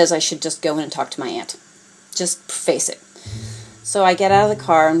Candy says I should just go in and talk to my aunt. Just face it. So I get out of the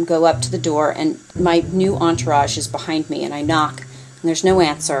car and go up to the door, and my new entourage is behind me, and I knock, and there's no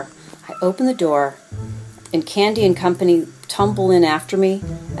answer. I open the door, and Candy and company tumble in after me,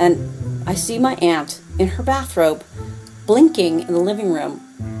 and I see my aunt in her bathrobe, blinking in the living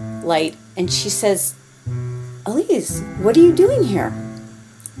room light, and she says, Elise, what are you doing here?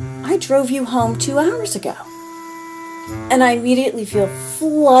 I drove you home 2 hours ago. And I immediately feel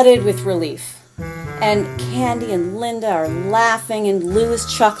flooded with relief. And Candy and Linda are laughing, and Lou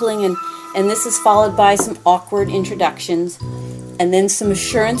is chuckling, and this is followed by some awkward introductions, and then some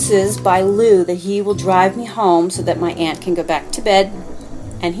assurances by Lou that he will drive me home so that my aunt can go back to bed,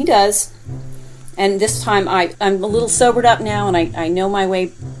 and he does. And this time I'm a little sobered up now, and I know my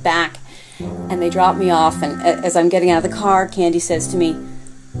way back, and they drop me off, and as I'm getting out of the car, Candy says to me,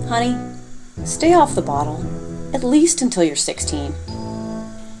 honey, stay off the bottle, at least until you're 16.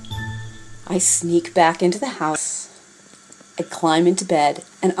 I sneak back into the house, I climb into bed,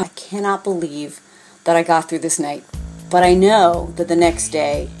 and I cannot believe that I got through this night. But I know that the next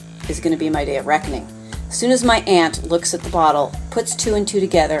day is going to be my day of reckoning. As soon as my aunt looks at the bottle, puts 2 and 2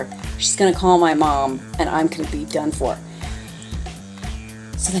 together, she's going to call my mom, and I'm going to be done for.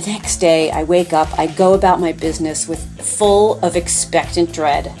 So the next day, I wake up, I go about my business with full of expectant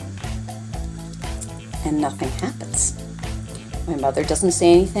dread. and nothing happens. My mother doesn't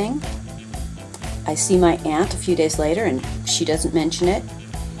say anything. I see my aunt a few days later and she doesn't mention it.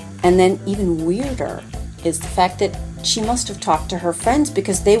 And then even weirder is the fact that she must have talked to her friends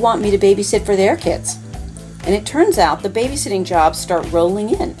because they want me to babysit for their kids. And it turns out the babysitting jobs start rolling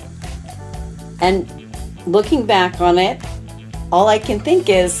in. And looking back on it, all I can think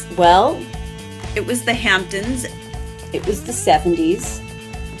is, well, It was the Hamptons. it was the 70s,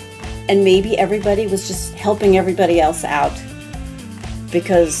 and maybe everybody was just helping everybody else out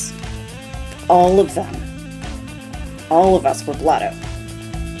because all of us were blotto.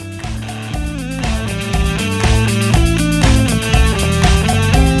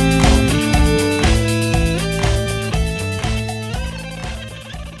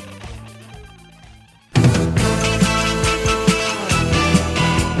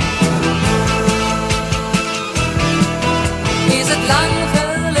 Is het lang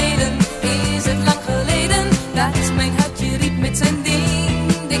geleden, is het lang geleden, dat mijn hartje riep met zijn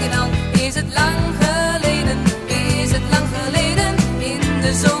dingen dan. Is het lang geleden, is het lang geleden, in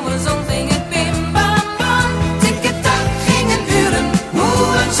de zomerzon ging het bim bam bam. Tikketak gingen uren,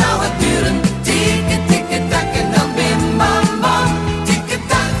 hoe lang zou het duren? Tikketak en dan bim bam bam.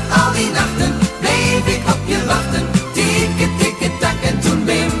 Tikketak, al die nachten bleef ik op je wachten. Tikketak en toen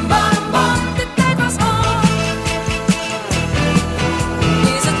bim bam bam. De tijd was om.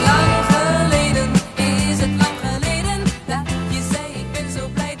 Is het lang geleden, is het lang geleden, dat je zei ik ben zo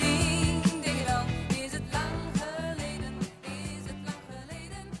blij ding dan. Is het lang geleden, is het lang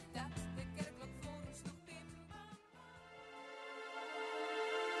geleden, dat de kerkklok voor ons sloeg bim bam.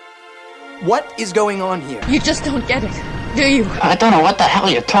 What is going on here? You just don't get it, do you? I don't know what the hell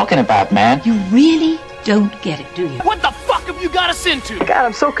you're talking about, man. You really don't get it, do you? What the fuck have you got us into? God,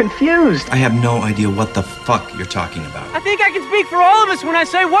 I'm so confused. I have no idea what the fuck you're talking about. I think I can speak for all of us when I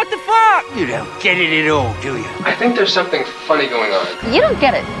say, what the fuck? You don't get it at all, do you? I think there's something funny going on. You don't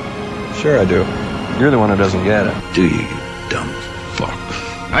get it. Sure I do. You're the one who doesn't get it. Do you, you dumb fuck?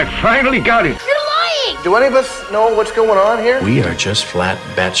 I finally got it. You're lying! Do any of us know what's going on here? We are just flat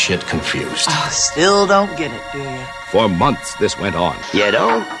batshit confused. Still don't get it, do you? For months this went on. You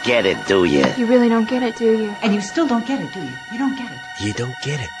don't get it, do you? You really don't get it, do you? And you still don't get it, do you? You don't get it. You don't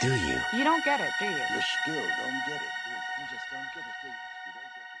get it, do you? You don't get it, do you? You still don't get it. You just don't get it, do you?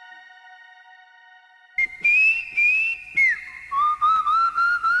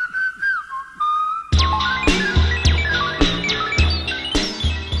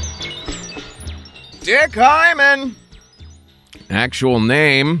 Dick Hyman. Actual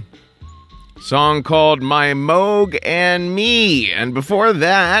name. Song called My Moog and Me. And before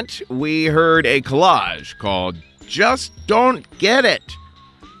that, we heard a collage called Just Don't Get It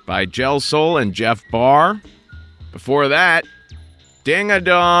by Gel Soul and Jeff Barr. Before that, Ding a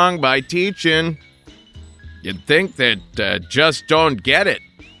Dong by Teachin'. You'd think that Just Don't Get It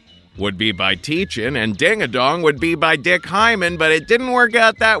would be by Teachin' and Ding a Dong would be by Dick Hyman, but it didn't work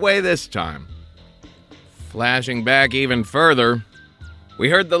out that way this time. Flashing back even further, we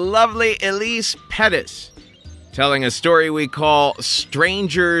heard the lovely Elise Pettus telling a story we call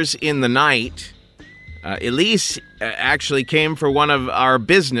Strangers in the Night. Elise actually came for one of our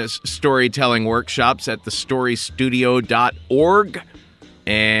business storytelling workshops at thestorystudio.org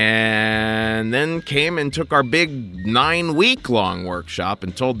and then came and took our big 9-week-long workshop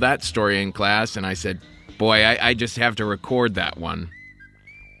and told that story in class, and I said, boy, I just have to record that one.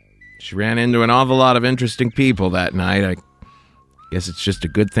 She ran into an awful lot of interesting people that night. I guess it's just a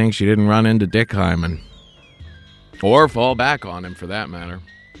good thing she didn't run into Dick Hyman. Or fall back on him, for that matter.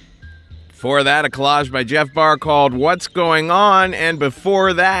 Before that, a collage by Jeff Barr called What's Going On? And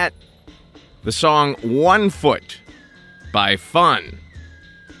before that, the song 1 Foot by Fun.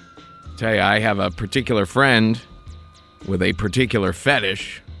 Tell you, I have a particular friend with a particular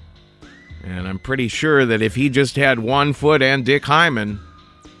fetish, and I'm pretty sure that if he just had 1 foot and Dick Hyman,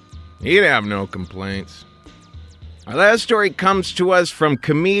 he'd have no complaints. Our last story comes to us from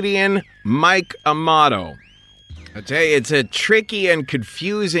comedian Mike Amato. I tell you, it's a tricky and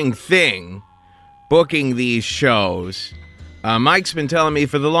confusing thing booking these shows. Mike's been telling me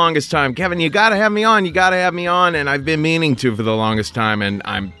for the longest time, Kevin, you gotta have me on, and I've been meaning to for the longest time, and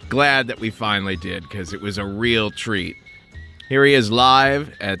I'm glad that we finally did, because it was a real treat. Here he is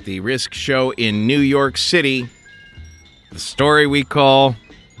live at the Risk Show in New York City. The story we call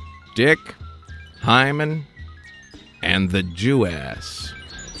Dick Hyman and the Jewess.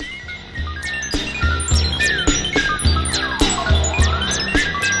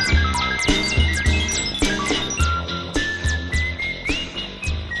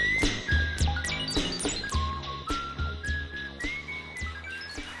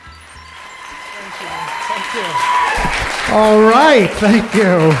 right. Thank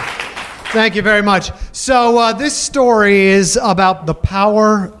you. Thank you very much. So this story is about the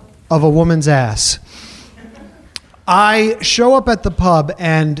power of a woman's ass. I show up at the pub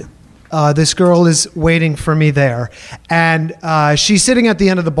and this girl is waiting for me there. And she's sitting at the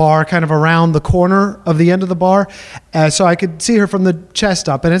end of the bar, kind of around the corner of the end of the bar. So I could see her from the chest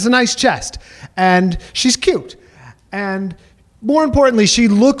up. And it's a nice chest. And she's cute. And more importantly, she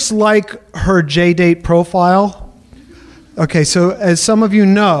looks like her J-Date profile. Okay, so as some of you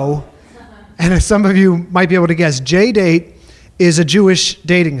know, and as some of you might be able to guess, J-Date is a Jewish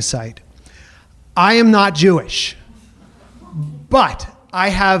dating site. I am not Jewish, but I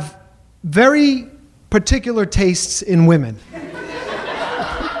have very particular tastes in women,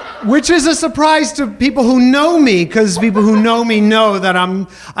 which is a surprise to people who know me, because people who know me know that I'm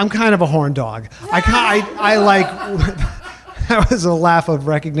kind of a horn dog. I like. That was a laugh of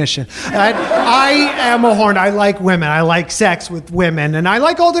recognition. I am a horn. I like women. I like sex with women. And I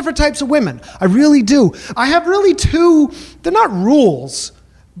like all different types of women. I really do. I have really two, they're not rules,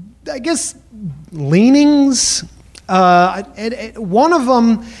 I guess leanings. One of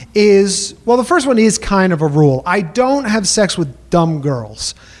them is, well, the first one is kind of a rule. I don't have sex with dumb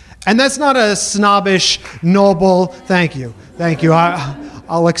girls. And that's not a snobbish, noble, thank you.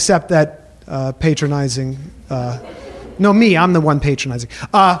 I'll accept that patronizing. No, me, I'm the one patronizing.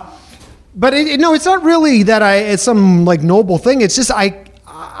 But no, it's not really that it's some like noble thing. It's just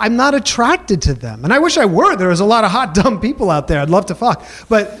I'm not attracted to them. And I wish I were. There's a lot of hot, dumb people out there. I'd love to fuck.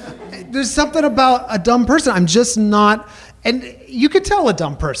 But there's something about a dumb person. I'm just not, and you could tell a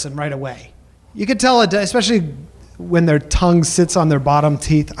dumb person right away. You could tell, especially when their tongue sits on their bottom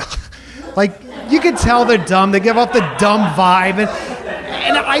teeth. Like, you could tell they're dumb. They give off the dumb vibe.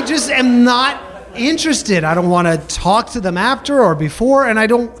 And I just am not interested. I don't want to talk to them after or before, and I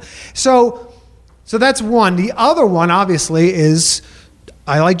don't. So that's one. The other one, obviously, is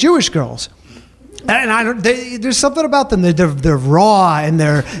I like Jewish girls, and there's something about them. They're raw and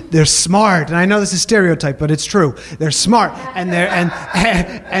they're smart. And I know this is stereotype, but it's true. They're smart and they're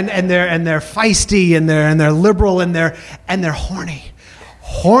feisty and they're liberal and they're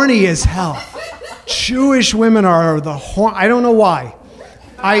horny as hell. Jewish women are the I don't know why.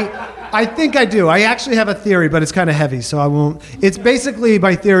 I think I do. I actually have a theory, but it's kind of heavy, so I won't. It's basically,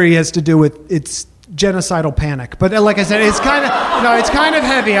 my theory has to do with it's genocidal panic. But like I said, it's kind of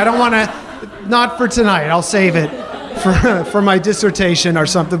heavy. I don't want to, not for tonight. I'll save it for my dissertation or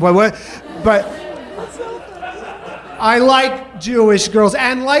something. But I like Jewish girls,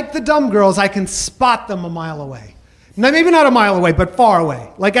 and like the dumb girls, I can spot them a mile away. Now, maybe not a mile away, but far away.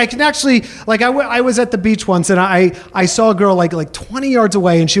 Like I can actually, like I was at the beach once and I saw a girl like 20 yards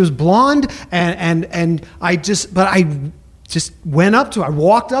away and she was blonde and I just went up to her. I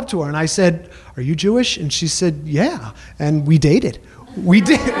walked up to her and I said, "Are you Jewish?" And she said, "Yeah." And we dated. We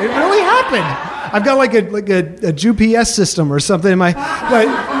did. It really happened. I've got like a GPS system or something in my,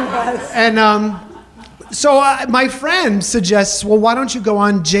 so my friend suggests, "Well, why don't you go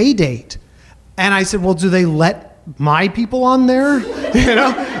on J-Date?" And I said, "Well, do they let my people on there?" You know?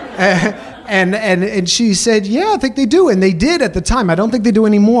 And she said, "Yeah, I think they do." And they did at the time. I don't think they do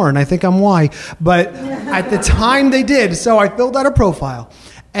anymore, and I think I'm why. But at the time they did. So I filled out a profile.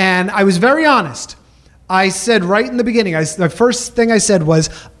 And I was very honest. I said right in the beginning, the first thing I said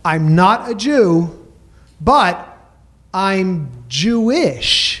was, "I'm not a Jew, but I'm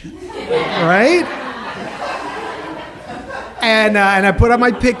Jewish." Right? And I put up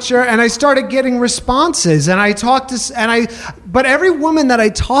my picture, and I started getting responses. And I talked to, but every woman that I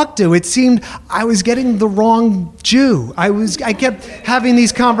talked to, it seemed I was getting the wrong Jew. I kept having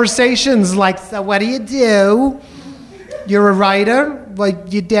these conversations like, "So what do you do? You're a writer?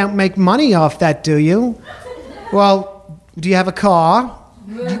 Like, you don't make money off that, do you? Well, do you have a car?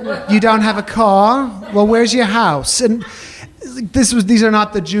 You don't have a car? Well, where's your house?" And these are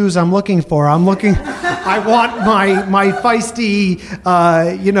not the Jews I'm looking for. I want my feisty,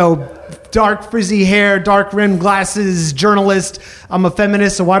 dark frizzy hair, dark rimmed glasses, journalist. I'm a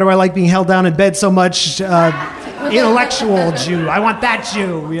feminist, so why do I like being held down in bed so much? Intellectual Jew. I want that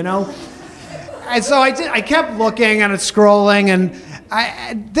Jew, you know? And so I kept looking and scrolling, and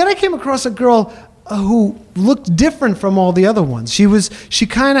then I came across a girl who looked different from all the other ones. She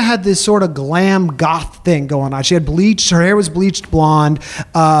kind of had this sort of glam goth thing going on. She had her hair was bleached blonde,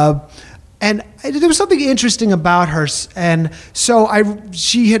 and there was something interesting about her. And so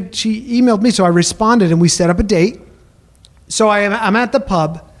she emailed me, so I responded, and we set up a date. So I'm at the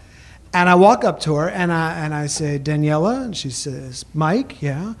pub, and I walk up to her, and I say, "Daniela," and she says, "Mike,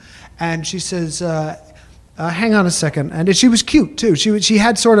 yeah," and she says, hang on a second. And she was cute, too. She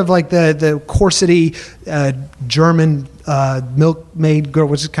had sort of like the corsety German milkmaid girl,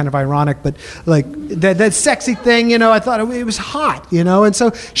 which is kind of ironic, but like that sexy thing, you know, I thought it was hot, you know. And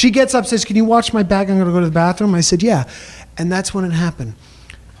so she gets up, says, can you watch my bag? I'm going to go to the bathroom. I said, yeah. And that's when it happened.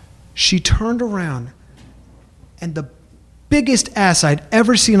 She turned around, and the biggest ass I'd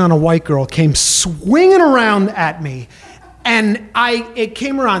ever seen on a white girl came swinging around at me. And it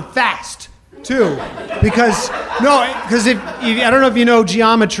came around fast. Too, because if I don't know if you know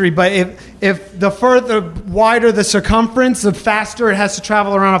geometry, but if the wider the circumference, the faster it has to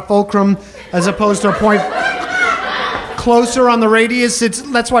travel around a fulcrum, as opposed to a point closer on the radius.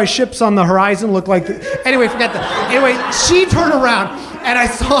 That's why ships on the horizon look like. Anyway, forget that. Anyway, she turned around and I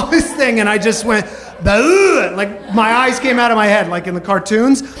saw this thing and I just went, like my eyes came out of my head, like in the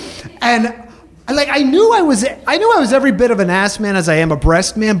cartoons, and I knew I was every bit of an ass man as I am a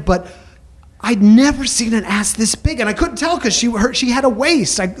breast man, but I'd never seen an ass this big, and I couldn't tell because she had a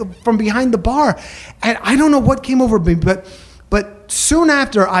waist from behind the bar, and I don't know what came over me, but soon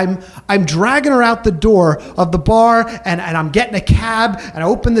after I'm dragging her out the door of the bar, and I'm getting a cab, and I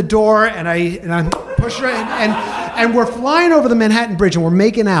open the door, and I push her, and we're flying over the Manhattan Bridge, and we're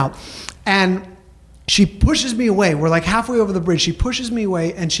making out, and she pushes me away. We're like halfway over the bridge. She pushes me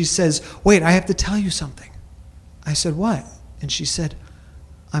away, and she says, "Wait, I have to tell you something." I said, "What?" And she said,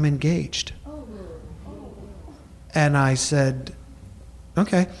 "I'm engaged." And I said,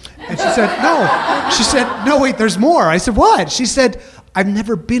 okay. And she said, no. She said, no, wait, there's more. I said, what? She said, I've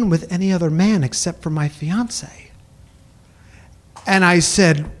never been with any other man except for my fiance. And I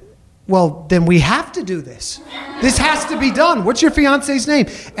said, well, then we have to do this. This has to be done. What's your fiance's name?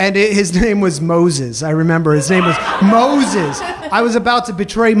 And his name was Moses. I remember his name was Moses. I was about to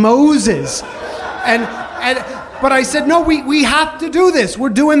betray Moses. But I said, no, we have to do this. We're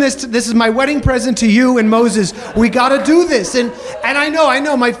doing this. This is my wedding present to you and Moses. We got to do this. And I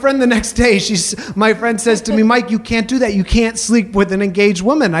know. My friend the next day, my friend says to me, Mike, you can't do that. You can't sleep with an engaged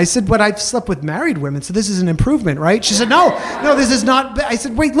woman. I said, but I've slept with married women, so this is an improvement, right? She said, no, this is not. I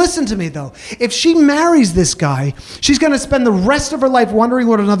said, wait, listen to me, though. If she marries this guy, she's going to spend the rest of her life wondering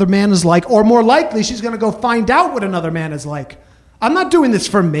what another man is like, or more likely, she's going to go find out what another man is like. I'm not doing this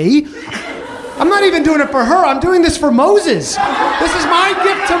for me. I'm not even doing it for her. I'm doing this for Moses. This is my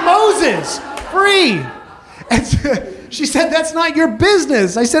gift to Moses. Free. And she said, that's not your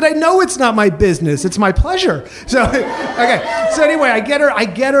business. I said, I know it's not my business. It's my pleasure. So, okay. So anyway, I get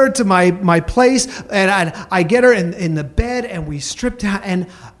her to my place, and I get her in the bed, and we strip down, and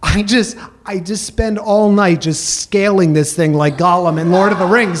I just spend all night just scaling this thing like Gollum in Lord of the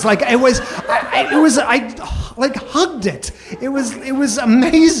Rings. Like I like hugged it. It was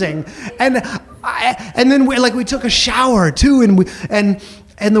amazing. And then we took a shower too,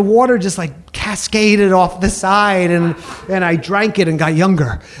 and the water just like cascaded off the side, and I drank it and got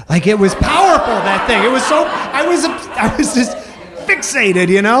younger. Like it was powerful, that thing. It was so I was just fixated,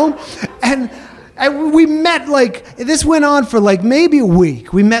 you know? And we met this went on for maybe a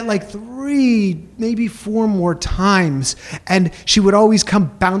week. We met 3, maybe 4 more times. And she would always come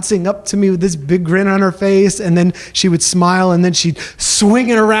bouncing up to me with this big grin on her face. And then she would smile, and then she'd swing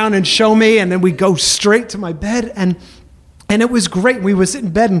it around and show me. And then we'd go straight to my bed. And it was great. We would sit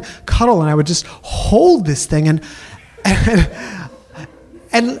in bed and cuddle, and I would just hold this thing. And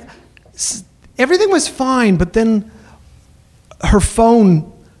everything was fine. But then her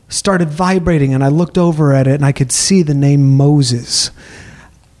phone started vibrating, and I looked over at it, and I could see the name Moses.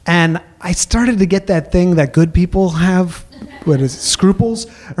 And I started to get that thing that good people have, scruples,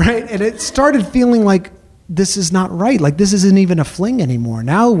 right? And it started feeling like this is not right. Like this isn't even a fling anymore.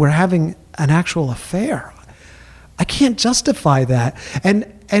 Now we're having an actual affair. I can't justify that.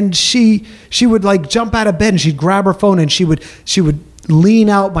 And she would jump out of bed, and she'd grab her phone, and she would lean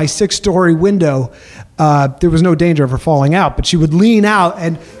out my 6-story window. There was no danger of her falling out, but she would lean out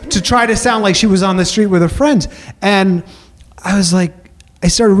and to try to sound like she was on the street with her friends. And I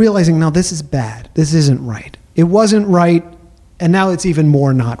started realizing, no, this is bad. This isn't right. It wasn't right, and now it's even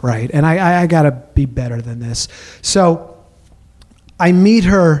more not right. And I got to be better than this. So I meet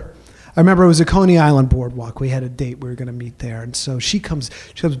her. I remember it was a Coney Island boardwalk. We had a date. We were going to meet there. And so she comes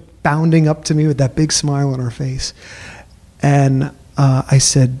bounding up to me with that big smile on her face. And I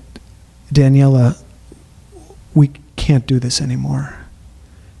said, Daniela, we can't do this anymore.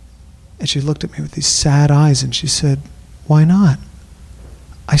 And she looked at me with these sad eyes, and she said, why not?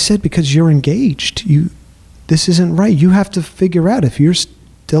 I said, because you're engaged. This isn't right. You have to figure out if you're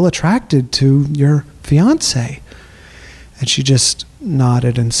still attracted to your fiance. And she just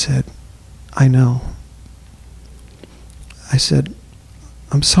nodded and said, I know. I said,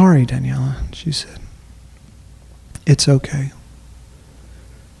 I'm sorry, Daniela. She said, It's okay.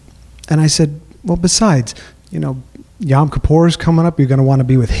 And I said, well, besides, Yom Kippur is coming up. You're going to want to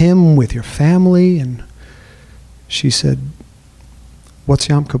be with him, with your family. And she said, what's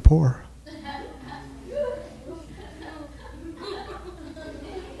Yom Kippur?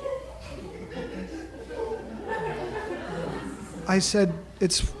 I said,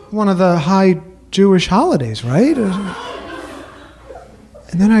 it's one of the high Jewish holidays, right? And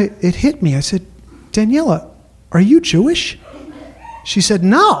then it hit me. I said, Daniela, are you Jewish? She said,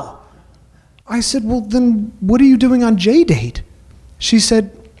 no. I said, well, then what are you doing on J-Date? She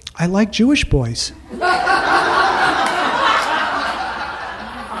said, I like Jewish boys.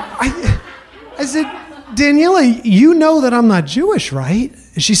 I said, Daniela, you know that I'm not Jewish, right?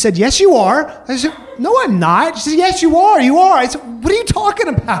 She said, yes, you are. I said, no, I'm not. She said, yes, you are. You are. I said, what are you talking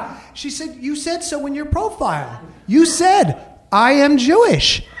about? She said, you said so in your profile. You said, I am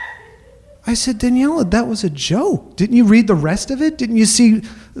Jewish. I said, Daniela, that was a joke. Didn't you read the rest of it? Didn't you see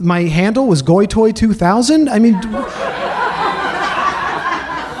my handle was GoyToy2000? I mean,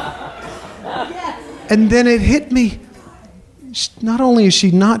 and then it hit me. Not only is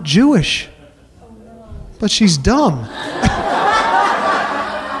she not Jewish, but she's dumb.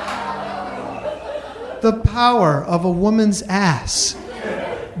 The power of a woman's ass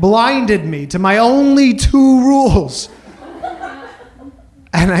blinded me to my only two rules.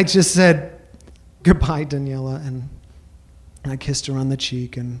 And I just said, goodbye, Daniela, and I kissed her on the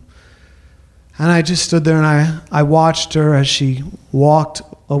cheek, and I just stood there and I watched her as she walked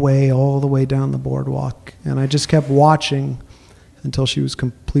away all the way down the boardwalk, and I just kept watching until she was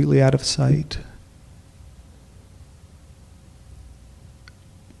completely out of sight.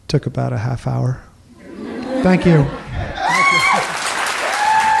 Took about a half hour. Thank you.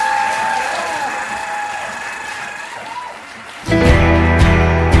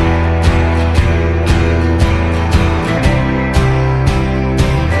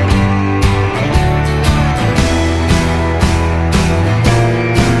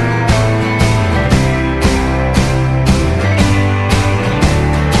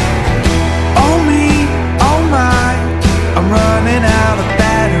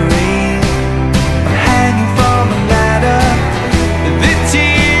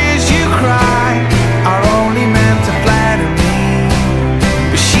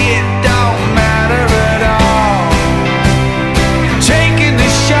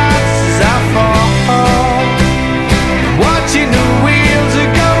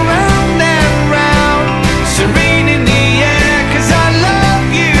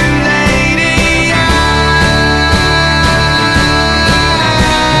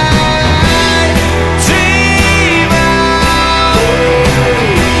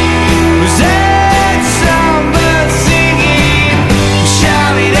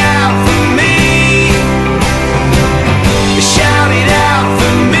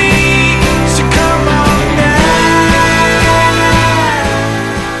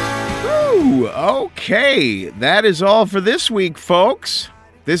 That is all for this week, folks.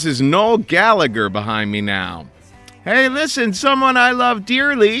 This is Noel Gallagher behind me now. Hey, listen, someone I love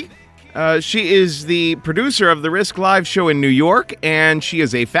dearly. She is the producer of the Risk Live show in New York, and she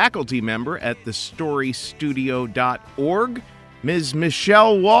is a faculty member at thestorystudio.org. Ms.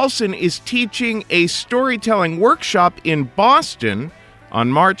 Michelle Walson is teaching a storytelling workshop in Boston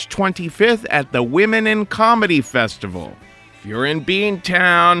on March 25th at the Women in Comedy Festival. If you're in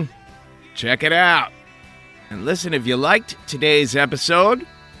Beantown, check it out. And listen, if you liked today's episode,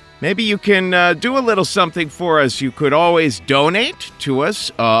 maybe you can do a little something for us. You could always donate to us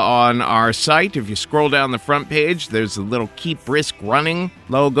on our site. If you scroll down the front page, there's a little Keep Risk Running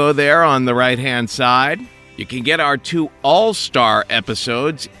logo there on the right-hand side. You can get our 2 all-star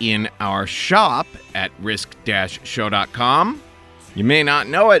episodes in our shop at risk-show.com. You may not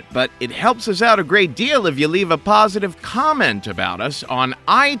know it, but it helps us out a great deal if you leave a positive comment about us on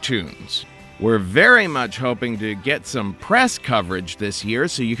iTunes. We're very much hoping to get some press coverage this year,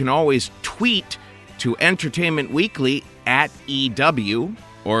 so you can always tweet to Entertainment Weekly at EW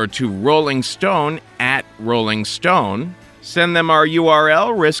or to Rolling Stone at Rolling Stone. Send them our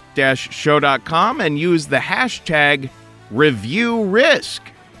URL, risk-show.com, and use the hashtag ReviewRisk.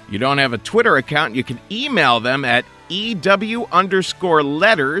 You don't have a Twitter account, you can email them at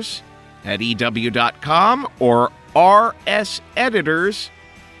EW_letters at EW.com or RSeditors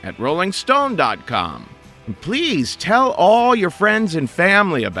at rollingstone.com. And please tell all your friends and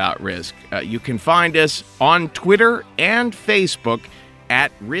family about Risk. You can find us on Twitter and Facebook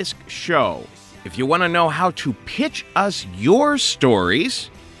at Risk Show. If you want to know how to pitch us your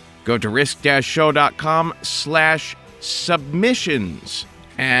stories, go to risk-show.com/submissions.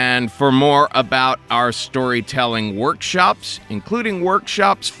 And for more about our storytelling workshops, including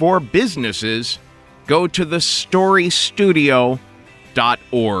workshops for businesses, go to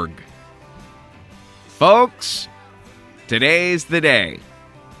thestorystudio.org. Folks, today's the day.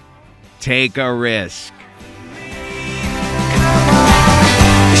 Take a risk.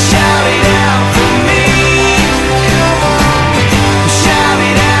 Shout it out for me. Come on. Shout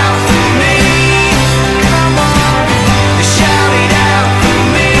it out for me. Come on. Shout it out for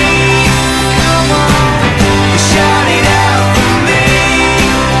me. Come on. Shout it out for me.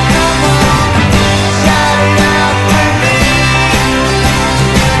 Come on. Shout it out for me.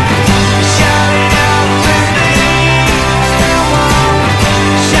 Shout it out for me. Come on.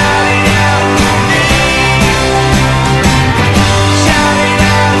 Shout it out for me. Shout it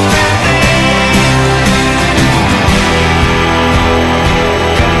out for me.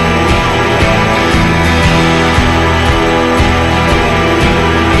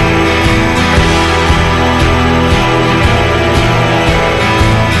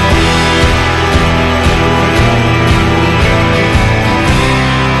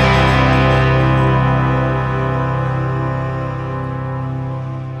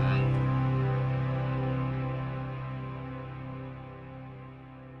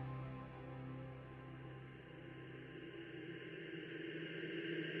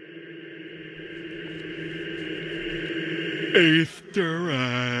 Easter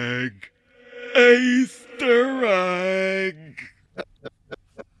egg. Easter